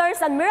signs, wonders,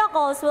 and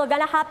miracles will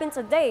gonna happen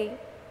today,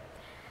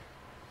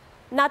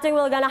 nothing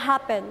will gonna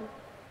happen.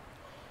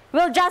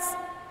 We'll just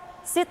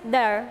sit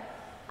there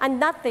and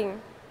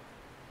nothing.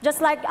 Just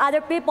like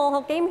other people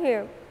who came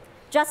here,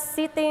 just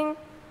sitting.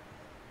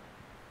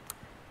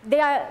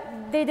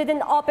 They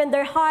didn't open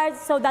their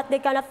hearts so that they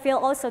cannot feel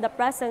also the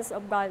presence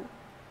of God.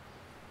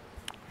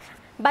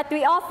 But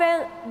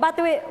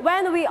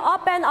when we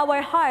open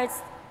our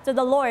hearts to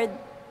the Lord,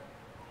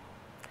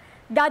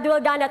 God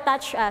will gonna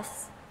touch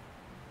us.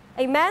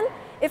 Amen?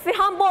 If we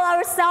humble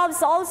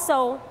ourselves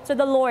also to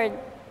the Lord.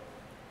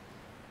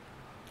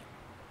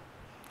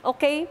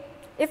 Okay?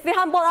 If we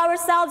humble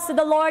ourselves to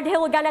the Lord, He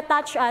will gonna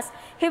touch us.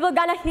 He will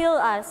gonna heal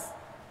us.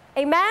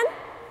 Amen?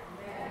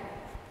 Amen.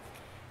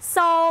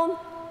 So,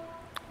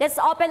 let's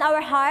open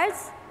our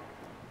hearts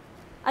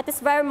at this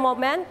very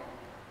moment.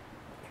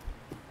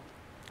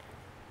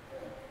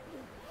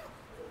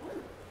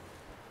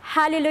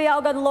 Hallelujah,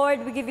 O God,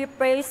 Lord, we give you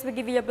praise, we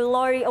give you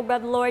glory, O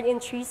God, Lord, in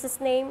Jesus'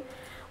 name.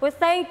 We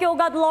thank you, O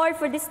God, Lord,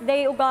 for this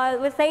day, O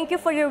God. We thank you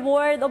for your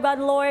word, O God,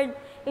 Lord,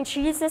 in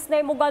Jesus'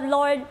 name, O God,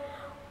 Lord.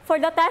 for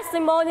the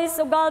testimonies,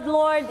 O God,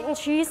 Lord, in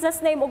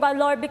Jesus' name, O God,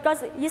 Lord,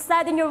 because you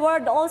said in your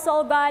word also,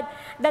 O God,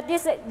 that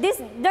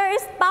there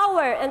is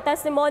power and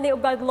testimony, O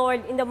God,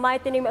 Lord, in the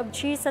mighty name of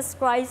Jesus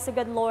Christ, O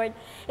God, Lord.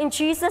 In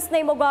Jesus'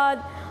 name, O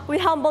God, we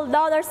humble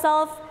down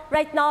ourselves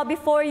right now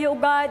before you, O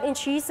God, in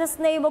Jesus'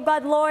 name, O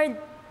God, Lord.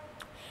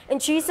 In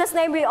Jesus'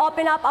 name, we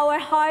open up our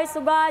hearts,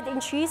 O God, in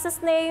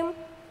Jesus' name.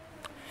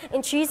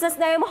 In Jesus'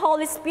 name,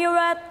 Holy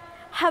Spirit,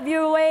 have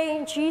your way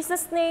in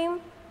Jesus'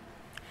 name.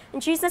 In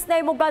Jesus'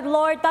 name, O God,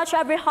 Lord, touch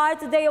every heart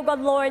today, O God,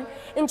 Lord.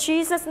 In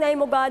Jesus'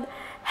 name, O God,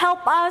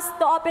 help us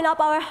to open up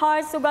our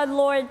hearts, O God,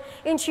 Lord.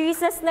 In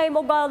Jesus' name,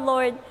 O God,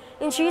 Lord.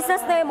 In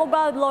Jesus' name, O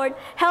God, Lord.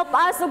 Help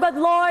us, O God,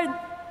 Lord.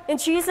 In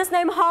Jesus'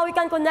 name, how we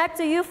can connect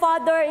to you,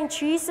 Father. In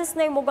Jesus'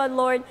 name, O God,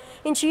 Lord.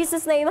 In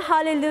Jesus' name,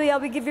 hallelujah.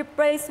 We give you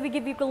praise. We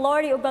give you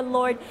glory, O God,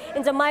 Lord.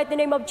 In the mighty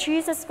name of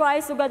Jesus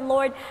Christ, O God,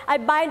 Lord. I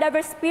bind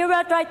every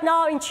spirit right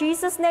now in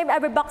Jesus' name.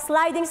 Every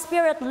backsliding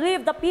spirit,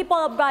 leave the people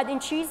of God in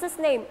Jesus'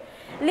 name.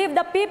 Leave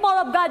the people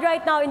of God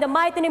right now in the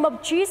mighty name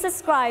of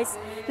Jesus Christ.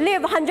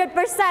 Live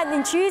 100%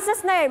 in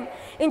Jesus' name.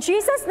 In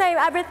Jesus' name,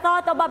 every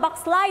thought of a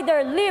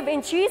backslider, live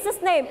in Jesus'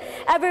 name.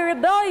 Every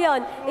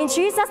rebellion, in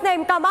Jesus'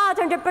 name, come out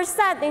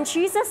 100% in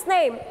Jesus'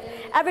 name.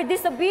 Every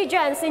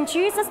disobedience, in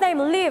Jesus' name,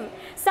 live.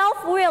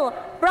 Self-will,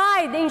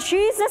 pride, in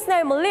Jesus'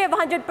 name, live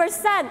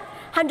 100%.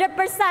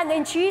 100%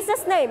 in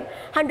Jesus' name.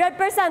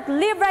 100%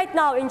 live right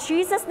now in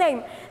Jesus'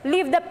 name.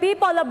 Live the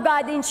people of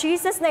God in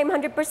Jesus' name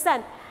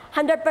 100%.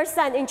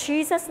 100% in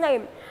Jesus'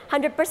 name.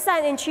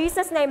 100% in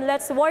Jesus' name.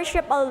 Let's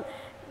worship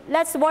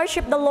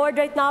the Lord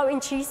right now in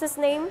Jesus'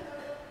 name.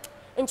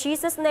 In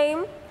Jesus'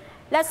 name.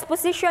 Let's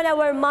position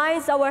our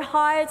minds, our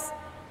hearts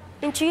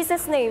in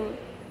Jesus' name.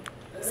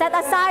 Set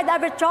aside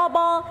every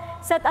trouble.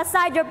 Set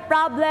aside your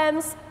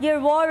problems, your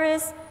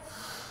worries.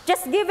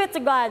 Just give it to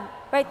God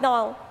right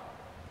now.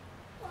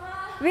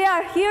 We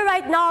are here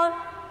right now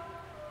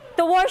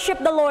to worship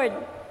the Lord.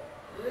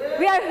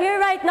 We are here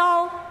right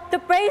now to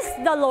praise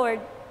the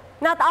Lord.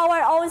 Not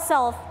our own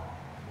self,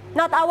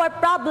 not our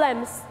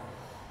problems,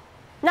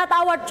 not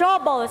our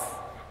troubles,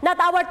 not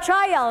our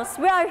trials.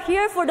 We are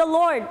here for the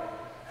Lord.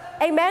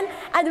 Amen?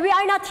 And we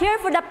are not here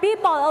for the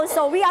people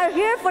also. We are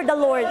here for the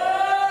Lord.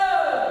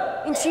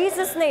 In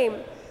Jesus'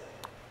 name,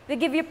 we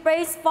give you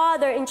praise,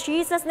 Father. In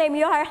Jesus' name,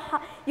 you are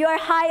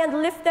high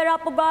and lifted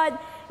up, O God.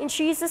 In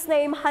Jesus'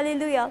 name,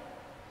 hallelujah.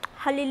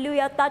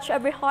 Hallelujah. Touch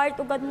every heart,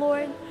 O God,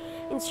 Lord.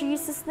 In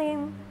Jesus'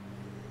 name.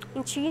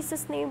 In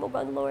Jesus' name, O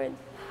God, Lord.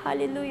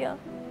 Hallelujah.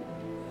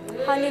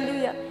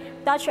 Hallelujah.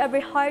 Touch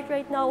every heart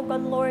right now, O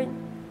God, Lord.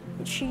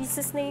 In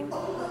Jesus' name.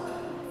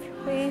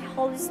 Pray,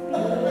 Holy Spirit.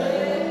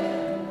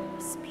 Holy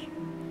Spirit.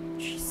 In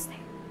Jesus'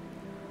 name.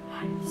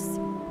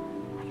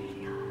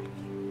 Hallelujah.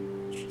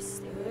 In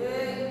Jesus' name.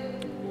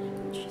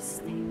 In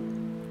Jesus' name.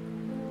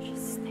 In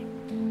Jesus' name.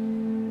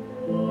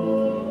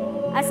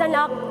 As an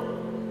act,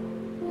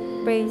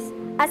 praise.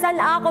 As an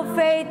act of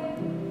faith,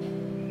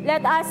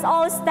 let us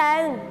all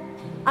stand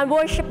and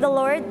worship the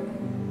Lord.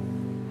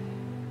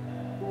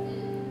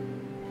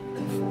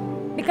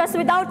 Because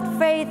without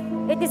faith,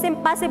 it is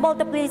impossible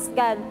to please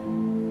God.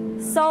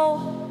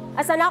 So,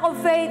 as an act of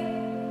faith,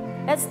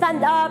 let's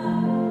stand up.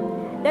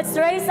 Let's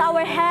raise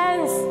our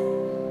hands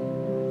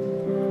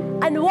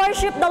and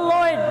worship the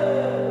Lord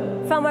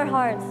from our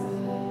hearts.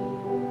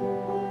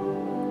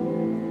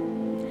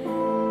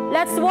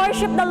 Let's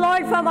worship the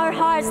Lord from our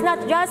hearts,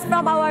 not just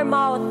from our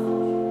mouth.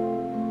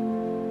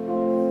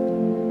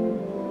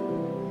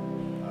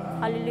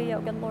 Hallelujah,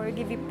 God, Lord,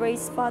 give you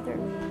praise, Father.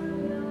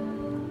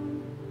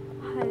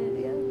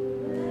 Hallelujah.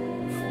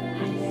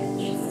 Hallelujah.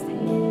 Jesus'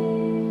 name.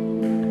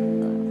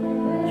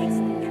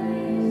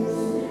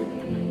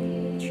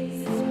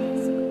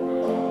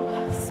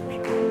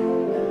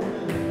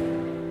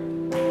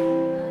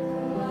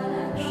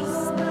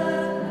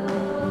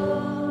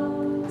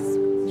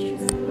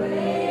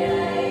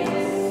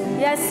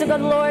 Yes, to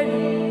God, Lord.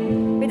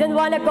 We don't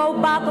want to go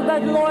back, oh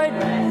God, Lord,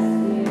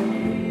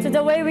 to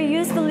the way we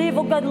used to live,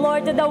 oh God,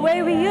 Lord, to the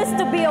way we used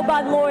to be, oh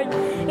God, Lord,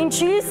 in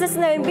Jesus'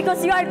 name,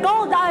 because you are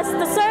called us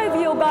to serve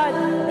you, oh God,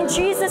 in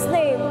Jesus'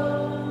 name.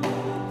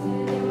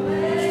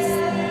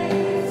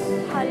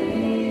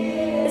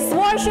 Hallelujah. Let's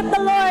worship the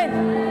Lord.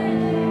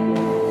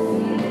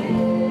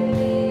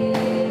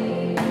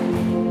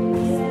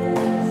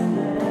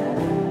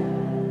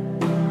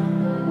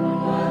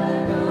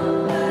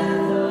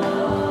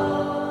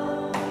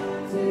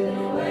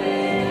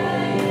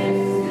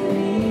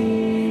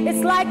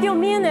 Like you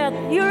mean it.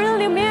 You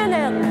really mean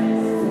it.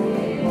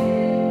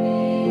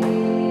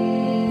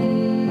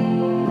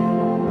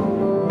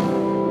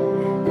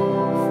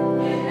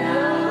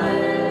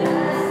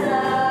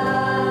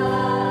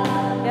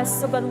 Yes,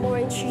 so God,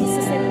 Lord, in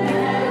Jesus'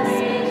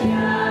 name.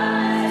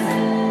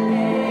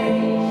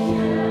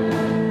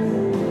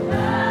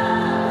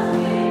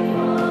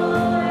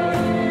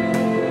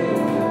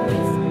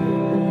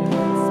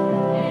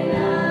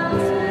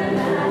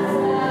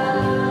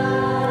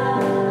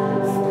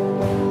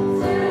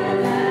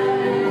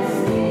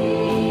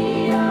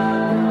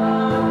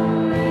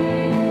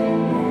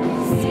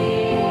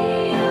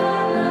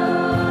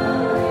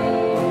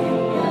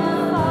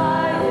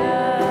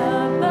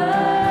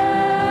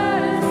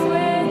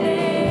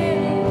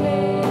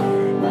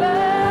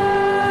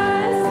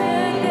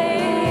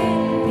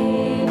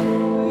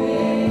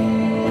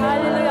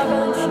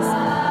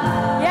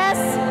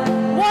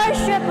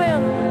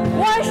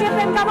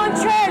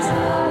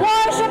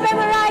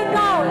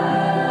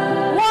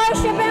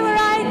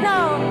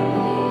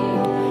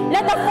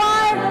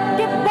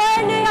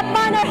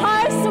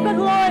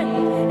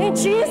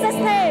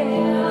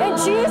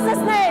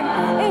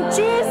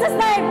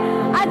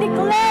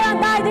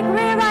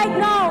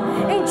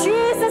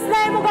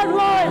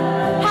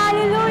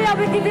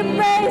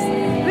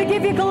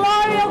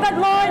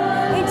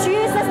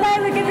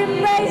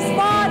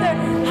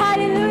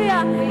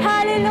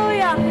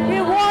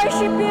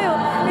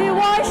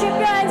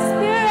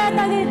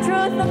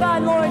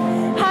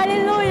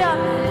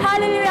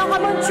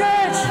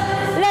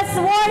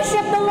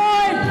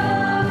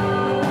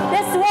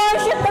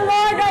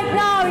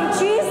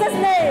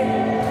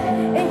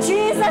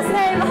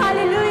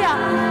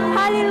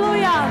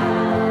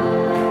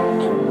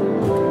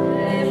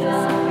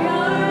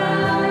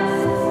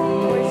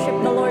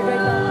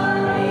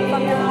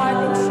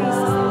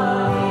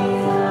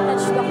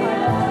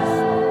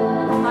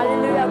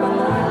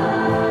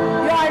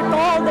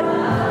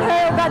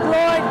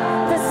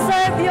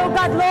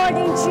 God, Lord,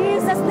 in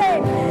Jesus'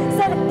 name.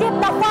 So keep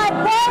the fire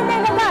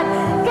burning, oh God.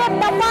 Keep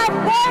the fire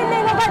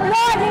burning, oh God,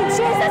 Lord, in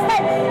Jesus'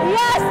 name.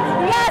 Yes,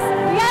 yes,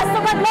 yes,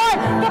 oh God, Lord.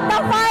 Keep the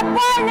fire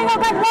burning, oh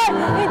God, Lord,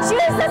 in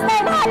Jesus'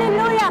 name.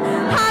 Hallelujah,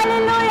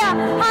 hallelujah,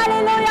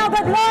 hallelujah, oh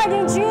God, Lord,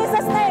 in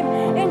Jesus' name.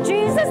 In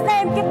Jesus'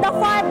 name, keep the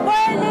fire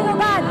burning, oh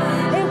God.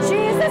 In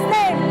Jesus'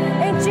 name,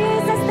 in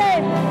Jesus'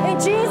 name, in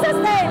Jesus'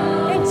 name,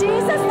 in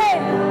Jesus'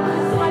 name.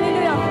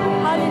 Hallelujah,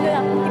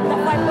 hallelujah. Keep the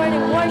fire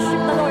burning. Worship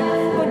the Lord.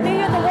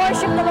 Continue to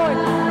worship the Lord.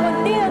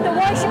 Continue to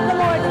worship the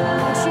Lord.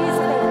 In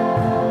Jesus' name.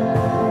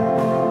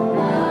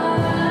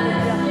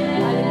 Hallelujah,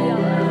 hallelujah.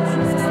 In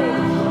Jesus' name.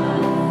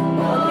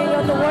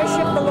 Continue to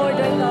worship the Lord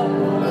right now.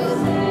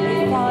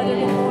 Father,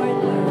 the Lord,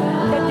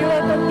 that you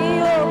will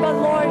continue, God,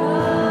 Lord,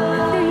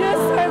 to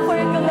use her for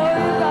your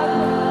glory, God.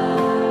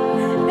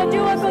 That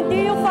you will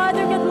continue,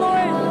 Father, God,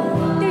 Lord,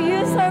 to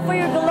use her for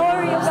your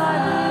glory, God.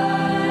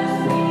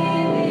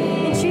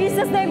 In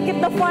Jesus' name,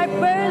 keep the fire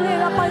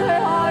burning upon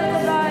her heart,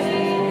 oh God.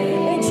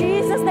 In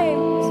Jesus' name,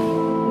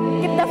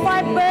 keep the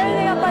fire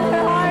burning upon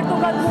her heart, oh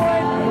God,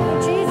 Lord. In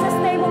Jesus'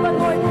 name, oh God,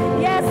 Lord.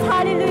 Yes,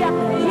 hallelujah.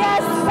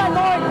 Yes, God,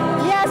 Lord.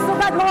 Yes, oh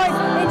God, Lord.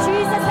 In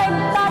Jesus' name,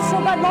 touch, oh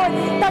God, Lord.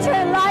 Touch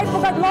her life,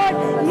 oh God, Lord.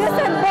 Use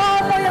her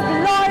ball for your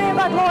glory, oh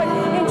God, Lord.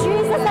 In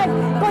Jesus' name,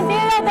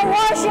 continue to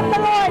worship the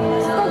Lord.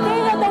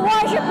 Continue to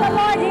worship the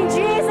Lord in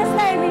Jesus'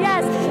 name.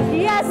 Yes,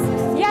 yes,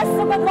 yes,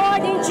 oh God,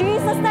 Lord. In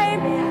Jesus'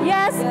 name,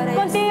 yes.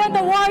 Continue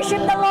to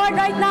worship the Lord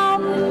right now.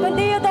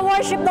 Continue to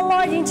worship the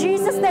Lord in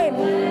Jesus' name.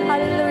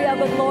 Hallelujah,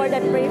 good Lord. I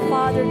pray,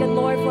 Father, good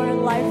Lord, for her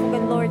life, oh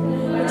God, Lord.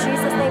 In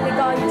Jesus' name,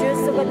 ikaw ang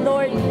Diyos, oh God,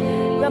 Lord,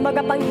 na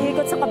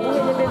magapanghikot sa kabuhay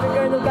ng baby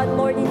girl, oh God,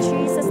 Lord. In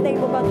Jesus' name,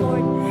 oh God,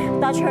 Lord.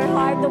 Touch her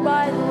heart, oh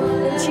God.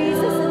 In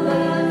Jesus'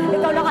 name.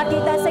 Ikaw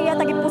nakakita sa iya,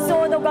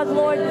 tagipuso, oh God,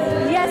 Lord.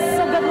 Yes,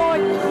 oh God,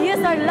 Lord. Use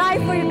our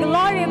life for your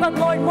glory, oh God,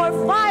 Lord. More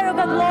fire, oh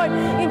God, Lord.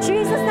 In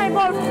Jesus' name,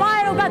 more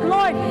fire, oh God,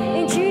 Lord.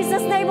 In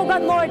Jesus' name, oh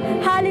God, Lord.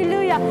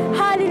 Hallelujah.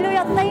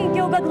 Hallelujah. Thank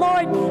you, oh God,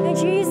 Lord. In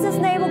Jesus'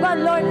 name, oh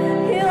God, Lord.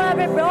 Heal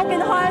every broken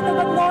heart, oh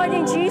God, Lord.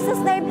 In Jesus'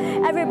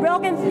 name, every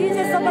broken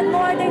pieces, oh God,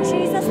 Lord. In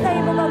Jesus'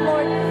 name, oh God,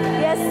 Lord.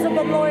 Yes, oh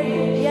God, Lord.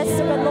 Yes,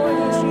 oh God, Lord.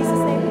 In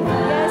Jesus' name.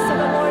 Yes, oh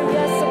God, Lord.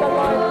 Yes, oh God,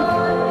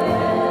 Lord.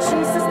 In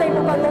Jesus' name,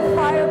 oh God, Lord.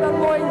 Fire, oh God,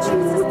 Lord. In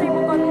Jesus' name,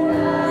 oh God, Lord.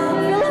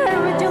 Fill her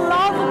with your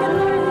love, oh God,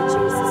 Lord. In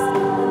Jesus'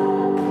 name.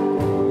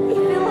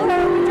 Fill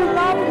her with your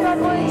love, oh God,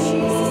 Lord. In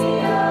Jesus' name.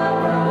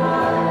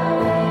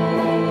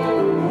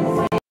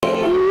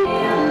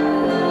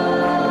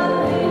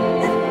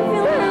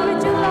 Fill her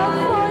with your love,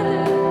 Father.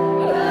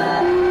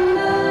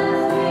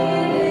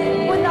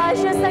 Muna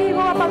siya sa iyong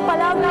mga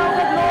pagpalangga, oh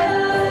God, Lord.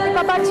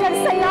 Ipabat siya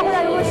sa iyo kung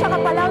ano mo siya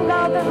kapalangga,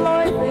 oh God,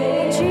 Lord.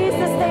 In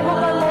Jesus' name, oh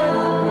God, Lord.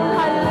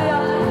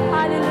 Hallelujah.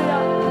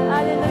 Hallelujah.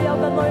 Hallelujah, oh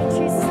God, Lord. In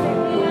Jesus'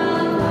 name.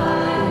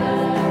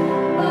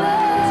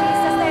 In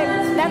Jesus' name.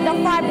 Let the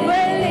fire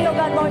burning, oh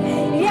God, Lord.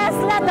 Yes,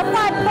 let the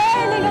fire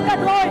burning, oh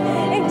God, Lord.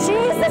 In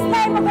Jesus'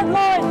 name, oh God,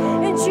 Lord.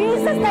 In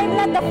Jesus' name,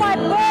 let the fire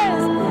burn.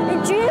 In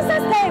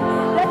Jesus' name,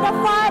 let the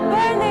fire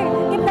burning.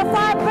 Keep the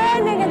fire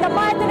burning in the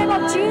mighty name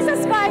of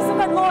Jesus Christ, oh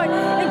God, Lord.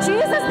 In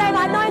Jesus' name,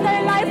 anoint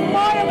their life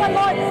more, oh God,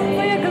 Lord,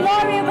 for your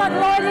glory, oh God,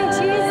 Lord. In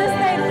Jesus'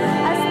 name,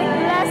 I speak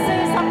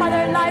blessings upon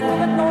their life, oh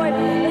God, Lord.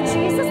 In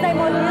Jesus' name,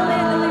 more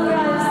healing and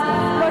deliverance.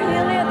 More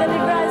healing and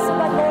deliverance, oh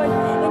God, Lord.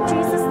 In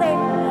Jesus' name,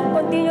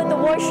 continue to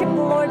worship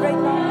the Lord right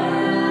now.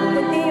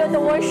 Continue to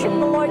worship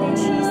the Lord in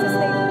Jesus'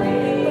 name.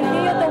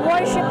 Continue to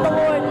worship the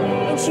Lord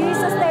in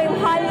Jesus' name.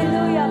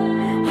 Hallelujah.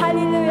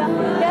 Hallelujah.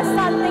 There's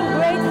something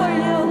great for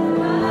you.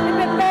 We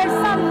prepared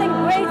something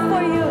great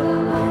for you.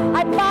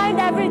 I bind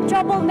every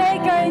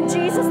troublemaker in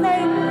Jesus'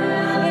 name.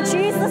 In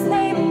Jesus'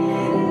 name.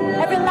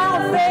 Every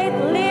lack of faith,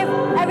 live.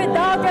 Every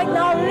doubt right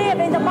now, live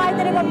in the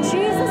mighty name of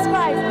Jesus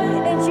Christ.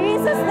 In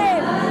Jesus'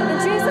 name. In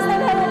Jesus'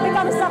 name, they will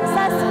become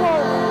successful.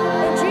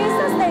 In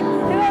Jesus' name,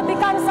 they will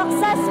become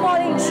successful.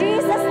 In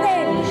Jesus'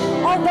 name.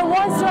 All the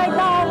ones right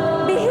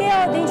now, be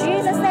healed. In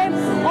Jesus' name.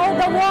 All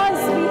the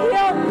ones be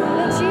healed.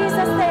 In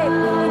Jesus' name.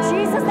 In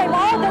Jesus' name,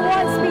 all the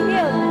ones be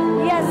healed.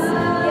 Yes,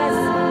 yes,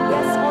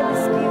 yes, Holy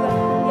Spirit.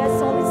 Yes,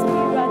 Holy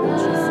Spirit. In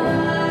Jesus'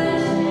 name.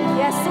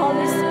 Yes,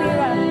 Holy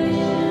Spirit.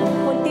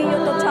 Continue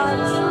to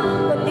touch.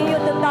 Continue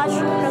to touch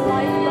her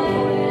life, oh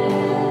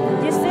Lord.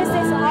 This is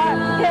his heart,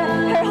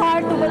 her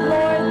heart, oh God,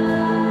 Lord.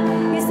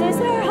 This is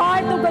her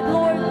heart, oh God,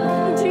 Lord.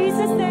 In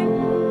Jesus' name.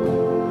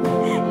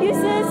 This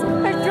is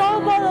her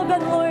trouble, oh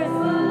God, Lord.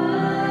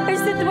 Her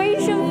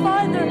situation,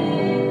 Father.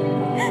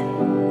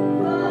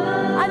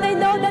 And I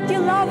know that you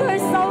love her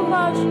so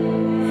much.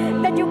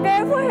 That you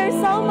care for her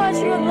so much,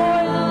 your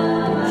Lord.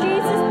 In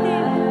Jesus'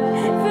 name.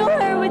 Fill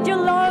her with your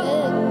love.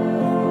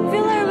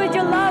 Fill her with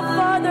your love,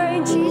 Father.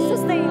 In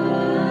Jesus' name.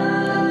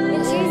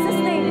 In Jesus'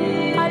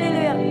 name.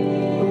 Hallelujah.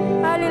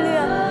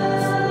 Hallelujah.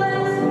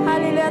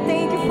 Hallelujah.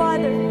 Thank you,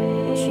 Father.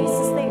 In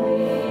Jesus' name.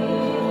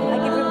 I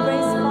give you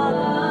praise,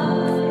 Father.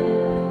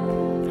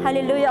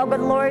 Hallelujah, oh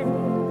God, Lord.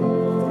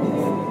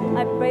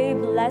 I pray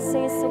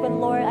blessings, oh God,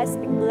 Lord. I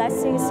speak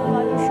blessings, oh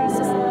God, in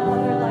Jesus' name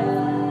upon your life.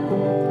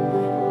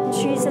 In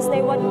Jesus'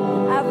 name,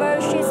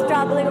 whatever she's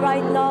struggling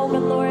right now,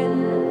 good Lord.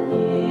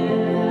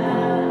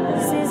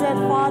 Seize it,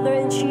 Father,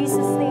 in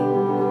Jesus' name.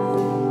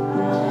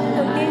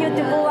 Continue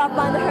to go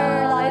upon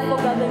her life, oh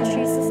God, in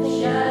Jesus'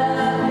 name.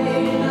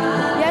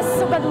 Yes,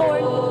 oh God,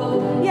 Lord.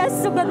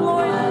 Yes, oh God,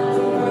 Lord.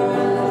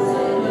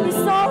 You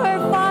saw her,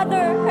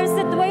 Father, her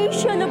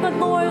situation, oh God,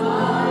 Lord.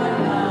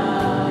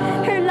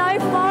 Her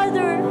life,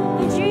 Father,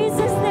 in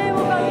Jesus' name,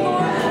 oh God,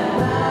 Lord.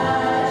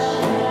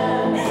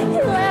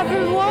 Heal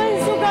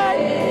everyone's, oh God.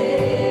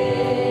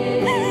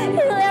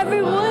 Heal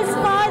everyone's,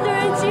 Father,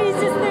 in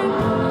Jesus' name.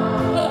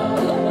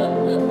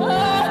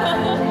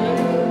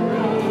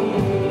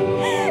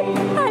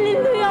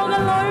 Hallelujah, oh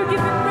God, Lord,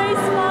 give you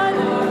praise,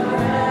 Father.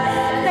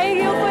 Thank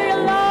you for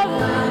your love,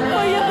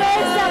 for your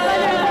grace upon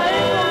her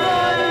life, oh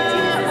God, in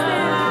Jesus'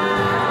 name.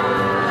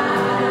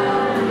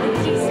 In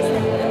Jesus'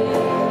 name.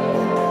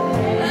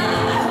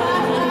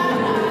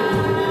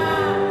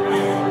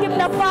 Keep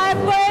the fire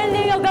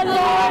burning, oh God,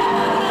 Lord.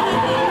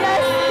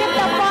 Yes, keep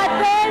the fire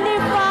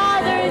burning,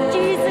 Father, in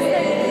Jesus'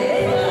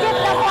 name. Keep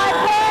the fire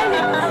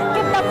burning.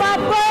 Keep the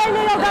fire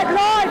burning, oh God,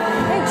 Lord,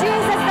 in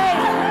Jesus'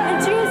 name. In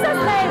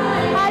Jesus' name.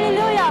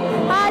 Hallelujah.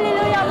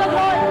 Hallelujah, oh God,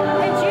 Lord.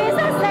 In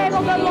Jesus' name,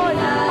 oh God, Lord.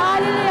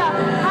 Hallelujah.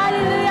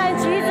 Hallelujah. In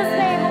Jesus'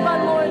 name, oh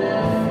God, Lord.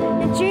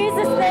 In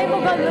Jesus' name,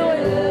 oh God,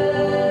 Lord.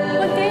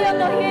 Continue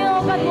to heal,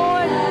 oh God,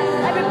 Lord.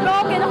 Every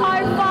broken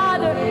heart,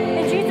 Father.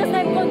 In Jesus'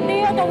 name,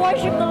 continue to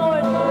worship the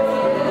Lord.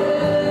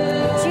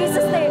 In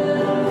Jesus' name.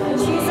 In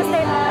Jesus'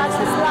 name, touch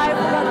his life,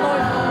 oh God,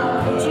 Lord.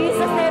 In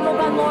Jesus' name, oh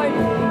God, Lord.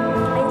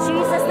 In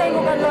Jesus' name,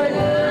 oh God, Lord.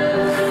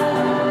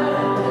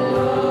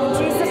 In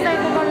Jesus'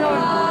 name, oh God,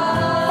 Lord.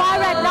 Fire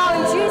right now,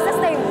 in Jesus'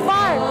 name.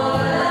 Fire.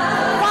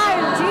 Fire,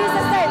 in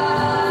Jesus' name.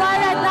 Fire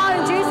right now,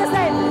 in Jesus'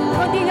 name.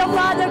 Continue,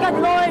 Father, God,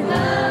 Lord.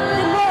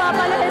 To move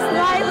upon his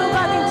life, oh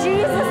God, in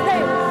Jesus'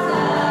 name.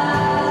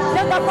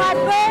 Let the fire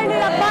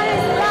burning upon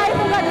his life,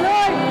 oh God,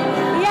 Lord.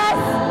 Yes,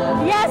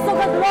 yes, oh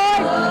God,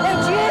 Lord. In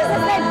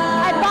Jesus' name,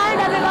 I bind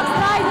every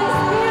backsliding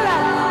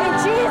spirit. In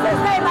Jesus'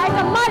 name, I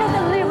command it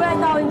to leave right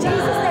now. In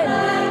Jesus' name.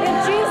 In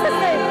Jesus'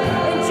 name.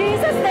 In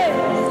Jesus' name.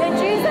 In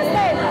Jesus'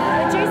 name.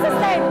 In Jesus'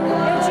 name.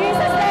 In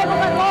Jesus' name, oh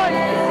God, Lord.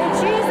 In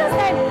Jesus'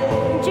 name.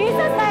 In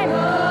Jesus' name.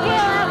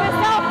 Heal every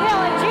self-heal.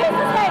 In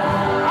Jesus' name.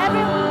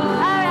 Every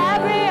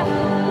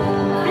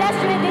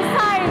fleshly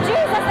desire. In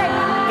Jesus' name.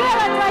 Kill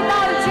it right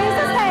now. In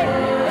Jesus' name.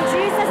 In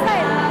Jesus'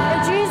 name. In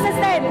Jesus'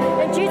 name.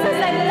 In Jesus'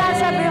 name.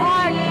 Touch every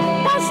heart.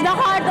 Touch the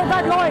heart, oh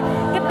God, Lord.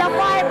 Keep the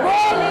fire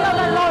burning, oh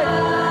God, Lord.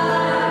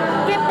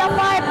 Keep the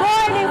fire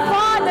burning,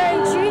 Father,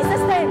 in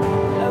Jesus' name.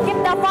 Keep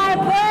the fire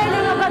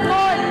burning, oh God,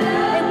 Lord.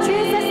 In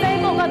Jesus'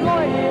 name, oh God,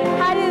 Lord.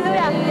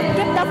 Hallelujah.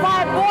 Keep the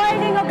fire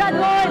burning, oh God,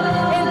 Lord.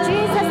 In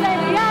Jesus'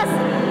 name. Yes.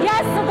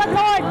 Yes, oh God,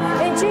 Lord.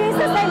 In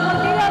Jesus' name.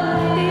 Continue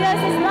to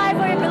use his life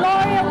for your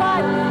glory, oh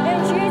God. In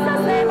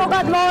Jesus' name, oh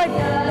God, Lord.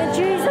 In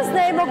Jesus'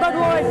 name, oh God,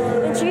 Lord.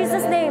 In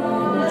Jesus' name.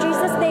 In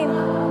Jesus' name.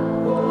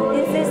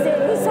 This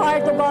is his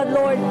heart, oh God,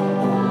 Lord.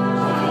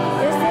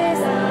 This is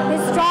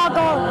his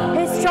struggle,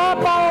 his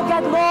trouble, oh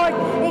God, Lord.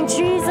 In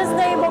Jesus'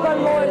 name, oh God,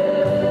 Lord.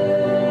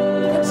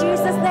 In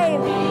Jesus'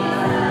 name.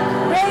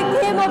 Break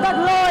him, oh God,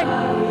 Lord.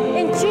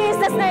 In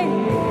Jesus' name.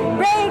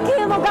 Break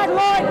him, oh God,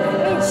 Lord.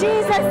 In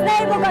Jesus'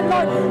 name, oh God,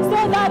 Lord. So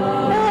that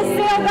he will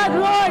see, oh God,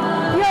 Lord,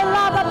 your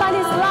love upon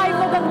his life,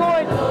 oh God,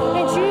 Lord.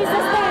 In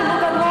Jesus' name, oh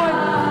God, Lord.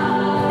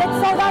 That's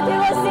so that he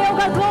will see, oh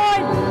God,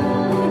 Lord.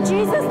 In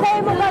Jesus'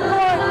 name, oh God,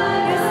 Lord.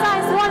 Your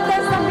signs,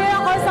 wonders, and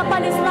miracles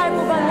upon his life,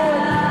 oh God,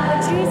 Lord. In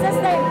Jesus'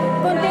 name.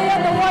 Continue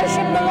to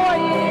worship the Lord.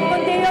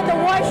 Continue to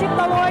worship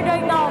the Lord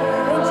right now.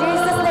 In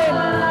Jesus' name.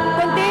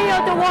 Continue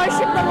to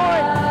worship the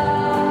Lord.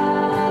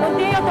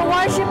 Continue to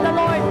worship the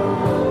Lord.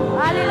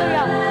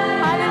 Hallelujah.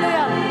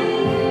 Hallelujah.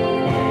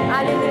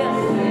 Hallelujah.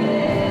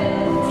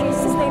 In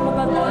Jesus' name, oh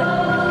God, Lord.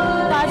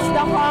 Touch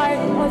the heart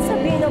of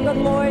Sabine, oh God,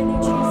 Lord. In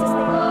Jesus'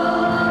 name.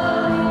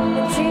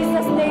 In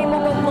Jesus' name, oh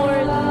God,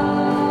 Lord.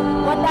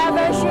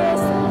 Whatever she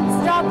is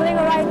struggling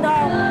right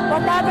now,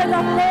 whatever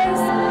the things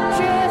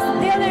she is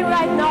dealing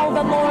right now, oh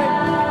God, Lord.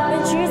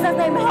 In Jesus'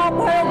 name, help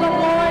her, oh God,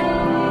 Lord.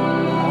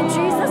 In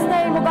Jesus'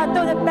 name, oh God,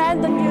 to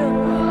depend on you,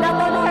 not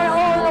on her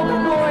own, oh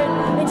God, Lord.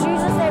 In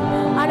Jesus' name,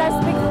 and I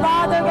speak,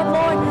 Father, God,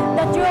 Lord,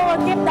 that you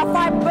will keep the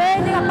fire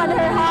burning upon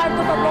her heart,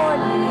 oh God, Lord.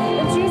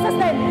 In Jesus'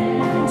 name,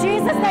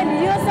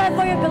 use her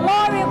for your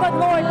glory, oh God,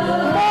 Lord.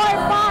 More,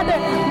 Father,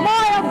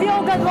 more of you,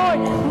 oh God, Lord.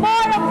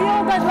 More of you,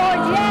 oh God, Lord.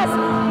 Yes,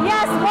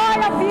 yes, more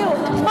of you,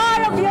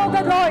 oh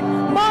God, Lord.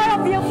 More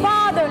of you,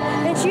 Father.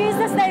 In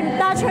Jesus' name,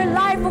 touch her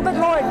life, oh God,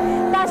 Lord.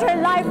 Touch her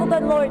life, oh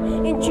God, Lord.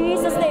 In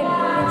Jesus' name,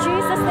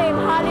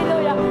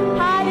 hallelujah,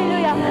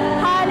 hallelujah,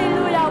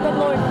 hallelujah, oh God,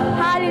 Lord.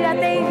 Hallelujah,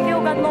 thank you,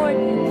 oh God, Lord.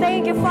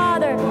 Thank you,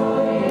 Father.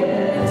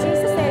 In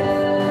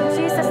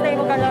Jesus' name,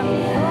 oh God, Lord.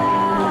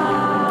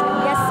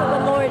 Yes, oh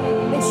God, Lord.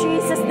 In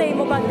Jesus' name,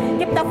 oh God.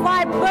 Keep the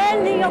fire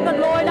burning, oh God,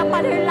 Lord,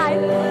 upon her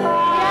life.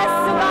 Yes,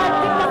 oh God,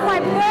 keep the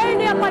fire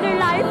burning upon her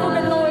life, oh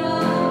God, Lord.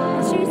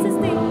 In Jesus'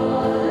 name.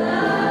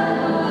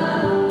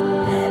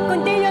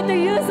 Continue to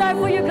use her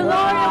for your glory,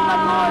 oh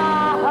God, Lord.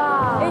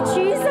 In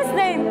Jesus'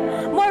 name.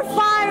 More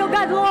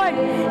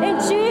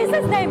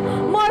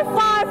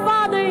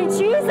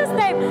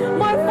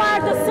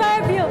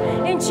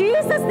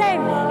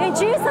In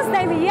Jesus'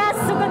 name, yes,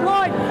 oh God,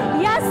 Lord.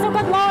 Yes, oh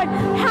God, Lord.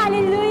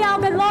 Hallelujah, oh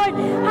God, Lord.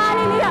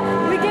 Hallelujah.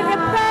 We give you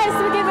praise.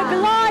 We give you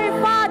glory,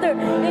 Father.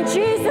 In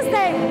Jesus'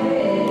 name.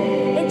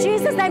 In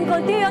Jesus' name,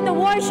 continue to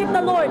worship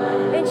the Lord.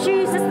 In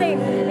Jesus' name.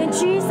 In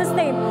Jesus'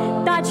 name.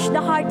 Touch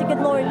the heart, oh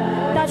God, Lord.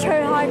 Touch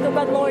her heart, oh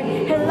God, Lord.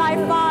 Her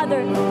life,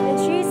 Father. In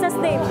Jesus'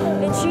 name.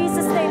 In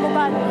Jesus' name, oh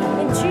God.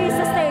 In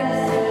Jesus' name.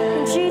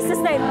 In Jesus'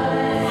 name.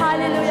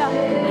 Hallelujah.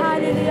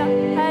 Hallelujah.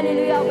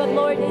 Hallelujah, oh God,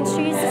 Lord. In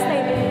Jesus'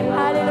 name.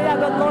 Hallelujah,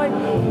 God, Lord.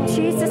 In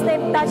Jesus'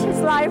 name, touch his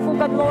life, oh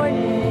God, Lord.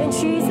 In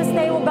Jesus'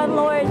 name, oh God,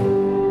 Lord.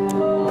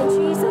 In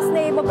Jesus'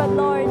 name, oh God,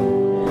 Lord.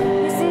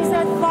 This is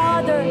that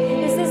Father.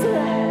 This is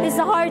his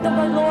heart, oh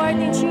God, Lord.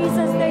 In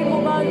Jesus' name,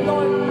 oh God,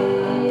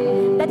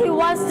 Lord. That he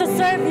wants to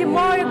serve you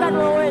more, oh God,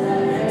 Lord.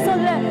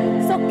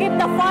 So keep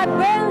the fire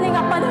burning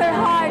upon her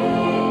heart.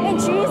 In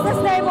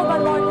Jesus' name, oh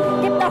God, Lord.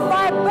 Keep the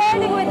fire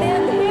burning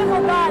within him,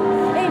 oh God.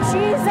 In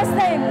Jesus'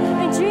 name.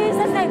 In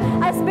Jesus' name.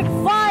 I speak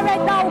fire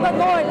right now, oh God,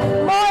 Lord.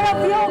 More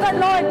of you, oh God,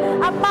 Lord.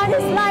 Upon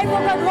his life,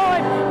 oh God,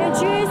 Lord. In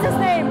Jesus'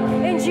 name.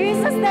 In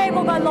Jesus' name,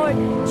 oh God, Lord.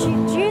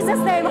 Jesus'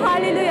 name.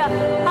 Hallelujah.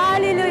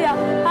 Hallelujah.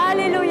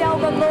 Hallelujah, oh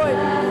God, Lord.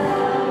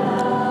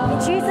 In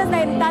Jesus'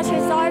 name. Touch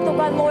his heart, oh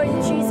God, Lord.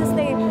 In Jesus'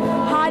 name.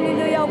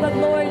 Hallelujah, oh God,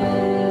 Lord.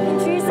 In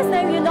Jesus'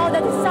 name, you know the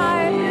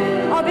desire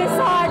of his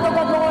heart, oh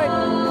God, Lord.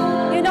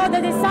 You know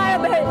the desire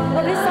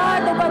of his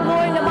heart, oh God,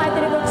 Lord, in the mighty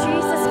name of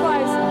Jesus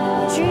Christ.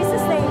 In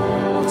Jesus' name.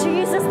 In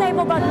Jesus' name,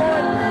 oh God,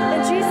 Lord.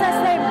 In Jesus'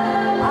 name,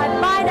 I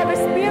bind every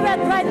spirit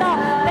right now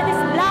that is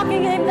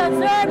blocking him to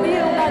serve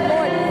you, oh God,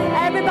 Lord.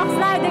 Every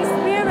backsliding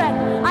spirit,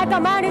 I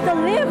command you to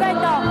leave right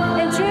now.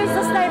 In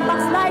Jesus' name,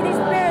 backsliding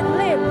spirit,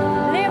 leave.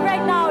 Leave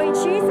right now. In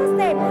Jesus'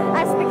 name,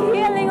 I speak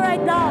healing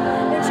right now.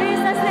 In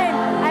Jesus' name,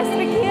 I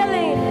speak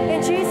healing.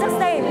 In Jesus'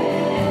 name.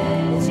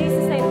 In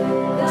Jesus' name.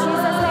 In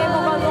Jesus' name,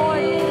 oh God,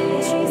 Lord.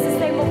 In Jesus'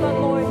 name, oh God,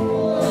 Lord.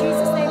 In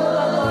Jesus' name, oh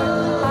God, Lord.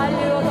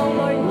 Hallelujah, oh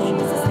Lord. In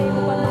Jesus' name,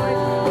 oh God, Lord.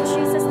 In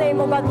Jesus' name,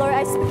 oh God, Lord.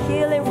 I speak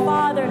healing,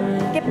 Father.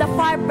 Keep the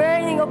fire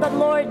burning, oh God,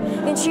 Lord.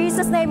 In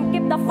Jesus' name,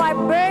 keep the fire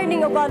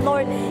burning, oh God,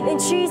 Lord. In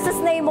Jesus'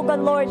 name, oh God,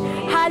 Lord.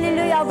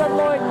 Hallelujah, oh God,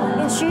 Lord.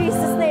 In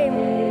Jesus' name.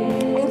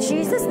 In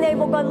Jesus'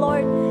 name, oh God,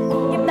 Lord.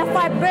 Keep the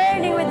fire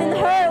burning within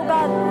her, oh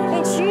God.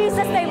 In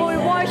Jesus' name, we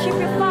worship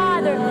you,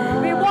 Father.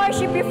 We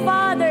worship you,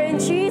 Father. In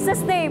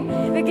Jesus'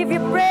 name, we give you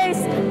praise.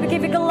 We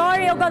give you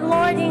glory, oh God,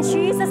 Lord. In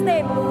Jesus'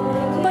 name.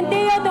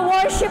 Continue to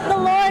worship the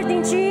Lord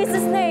in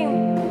Jesus'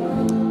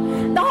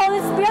 name. The Holy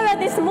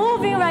Spirit is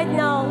moving right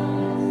now.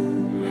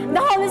 The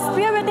Holy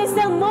Spirit is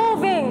still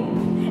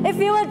moving. If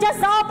you will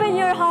just open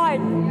your heart.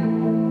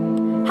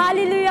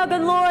 Hallelujah,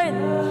 good Lord.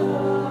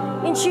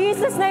 In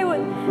Jesus'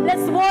 name,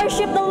 let's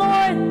worship the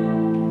Lord.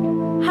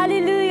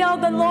 Hallelujah,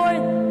 good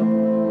Lord.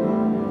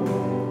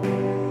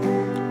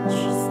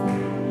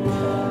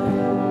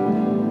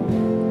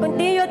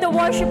 Continue to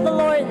worship the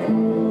Lord.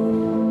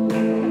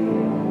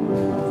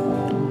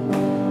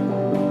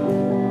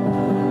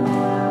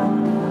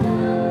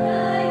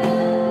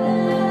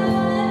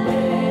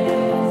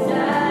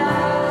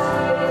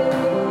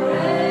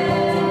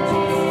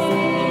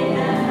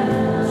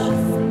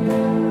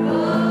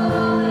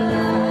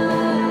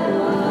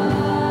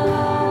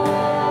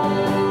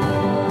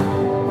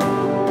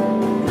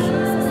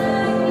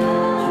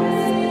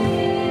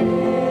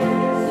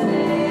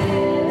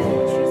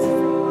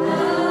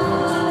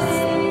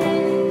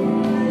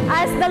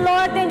 The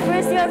Lord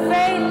increase your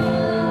faith.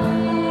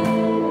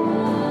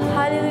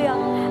 Hallelujah.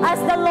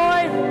 Ask the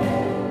Lord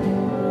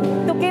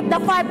to keep the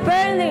fire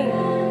burning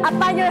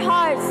upon your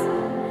hearts,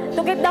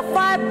 to keep the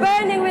fire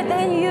burning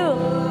within you.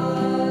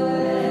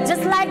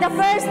 Just like the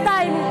first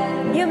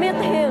time you meet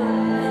Him,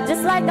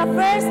 just like the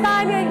first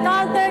time you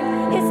encountered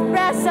His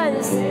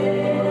presence.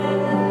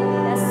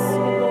 Yes,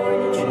 Lord,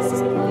 in Jesus'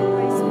 name, we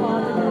praise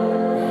Father,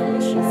 Lord.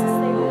 In Jesus'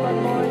 name, oh God,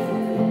 Lord.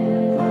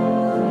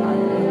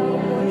 Hallelujah, we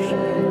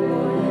worship you,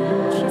 Lord.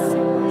 In Jesus'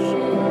 name,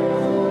 worship you.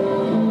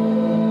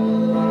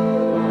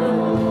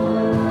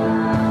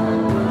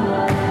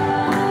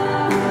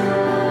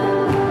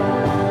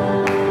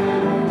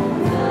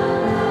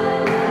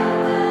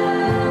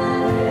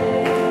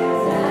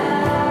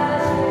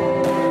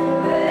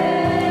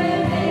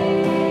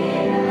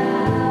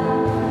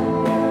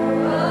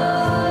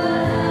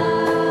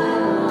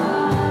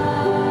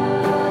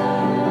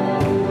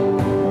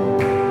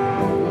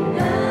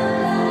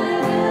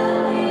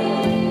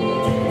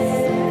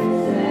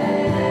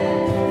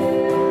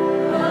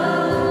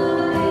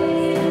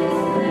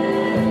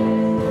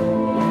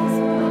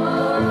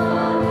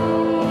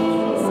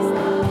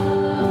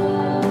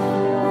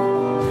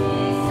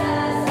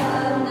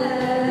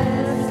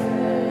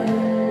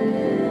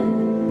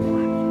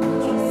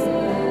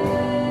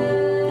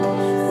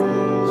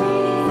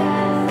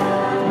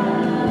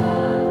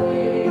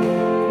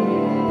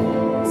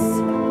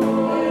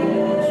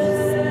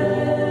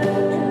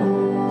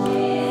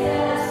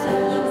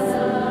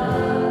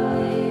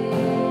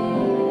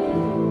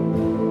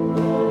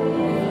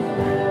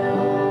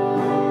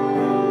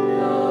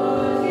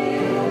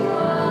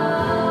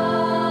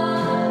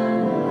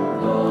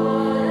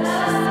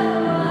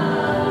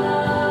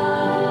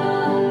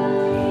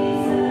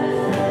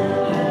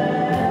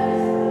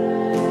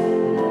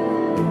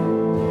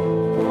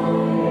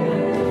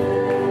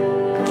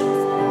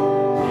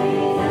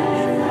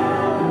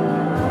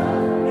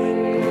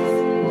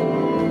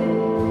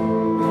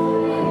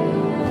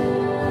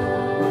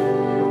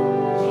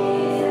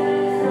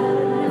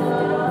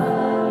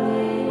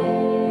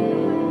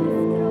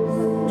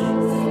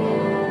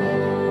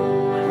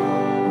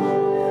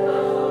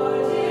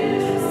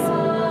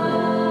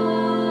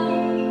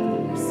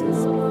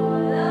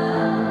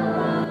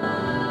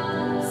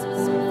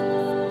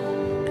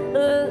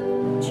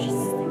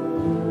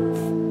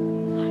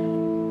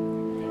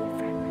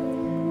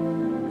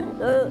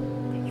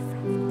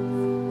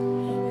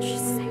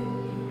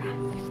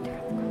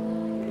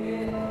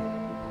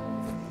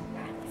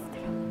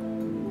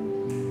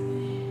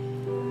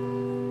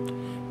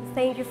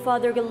 Thank you,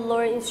 Father, God,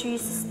 Lord, in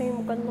Jesus' name,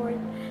 O God, Lord.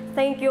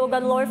 Thank you, O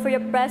God, Lord, for your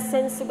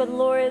presence, O God,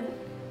 Lord.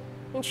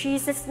 In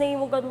Jesus'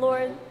 name, O God,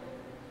 Lord.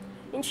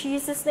 In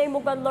Jesus' name, O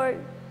God, Lord.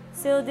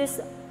 Seal this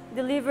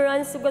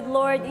deliverance, O God,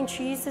 Lord, in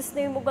Jesus'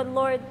 name, O God,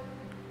 Lord.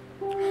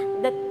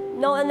 That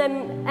no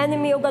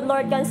enemy, O God,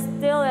 Lord, can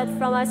steal it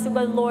from us, O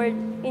God, Lord.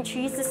 In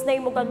Jesus'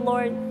 name, O God,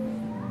 Lord.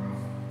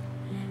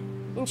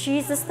 In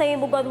Jesus'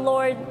 name, O God,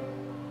 Lord.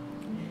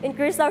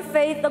 Increase our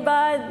faith, O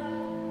God.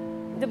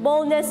 The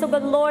boldness, O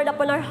God, Lord,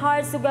 upon our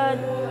hearts, O God.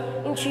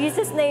 In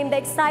Jesus' name, the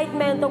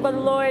excitement, O God,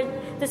 Lord,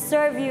 to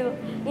serve you.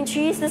 In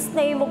Jesus'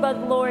 name, O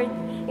God, Lord.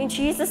 In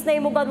Jesus'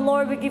 name, O God,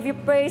 Lord, we give you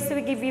praise,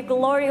 we give you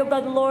glory, O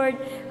God, Lord,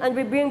 and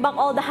we bring back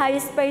all the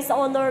highest praise,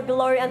 honor,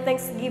 glory, and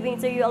thanksgiving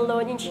to you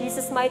alone. In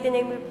Jesus' mighty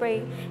name we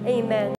pray. Amen.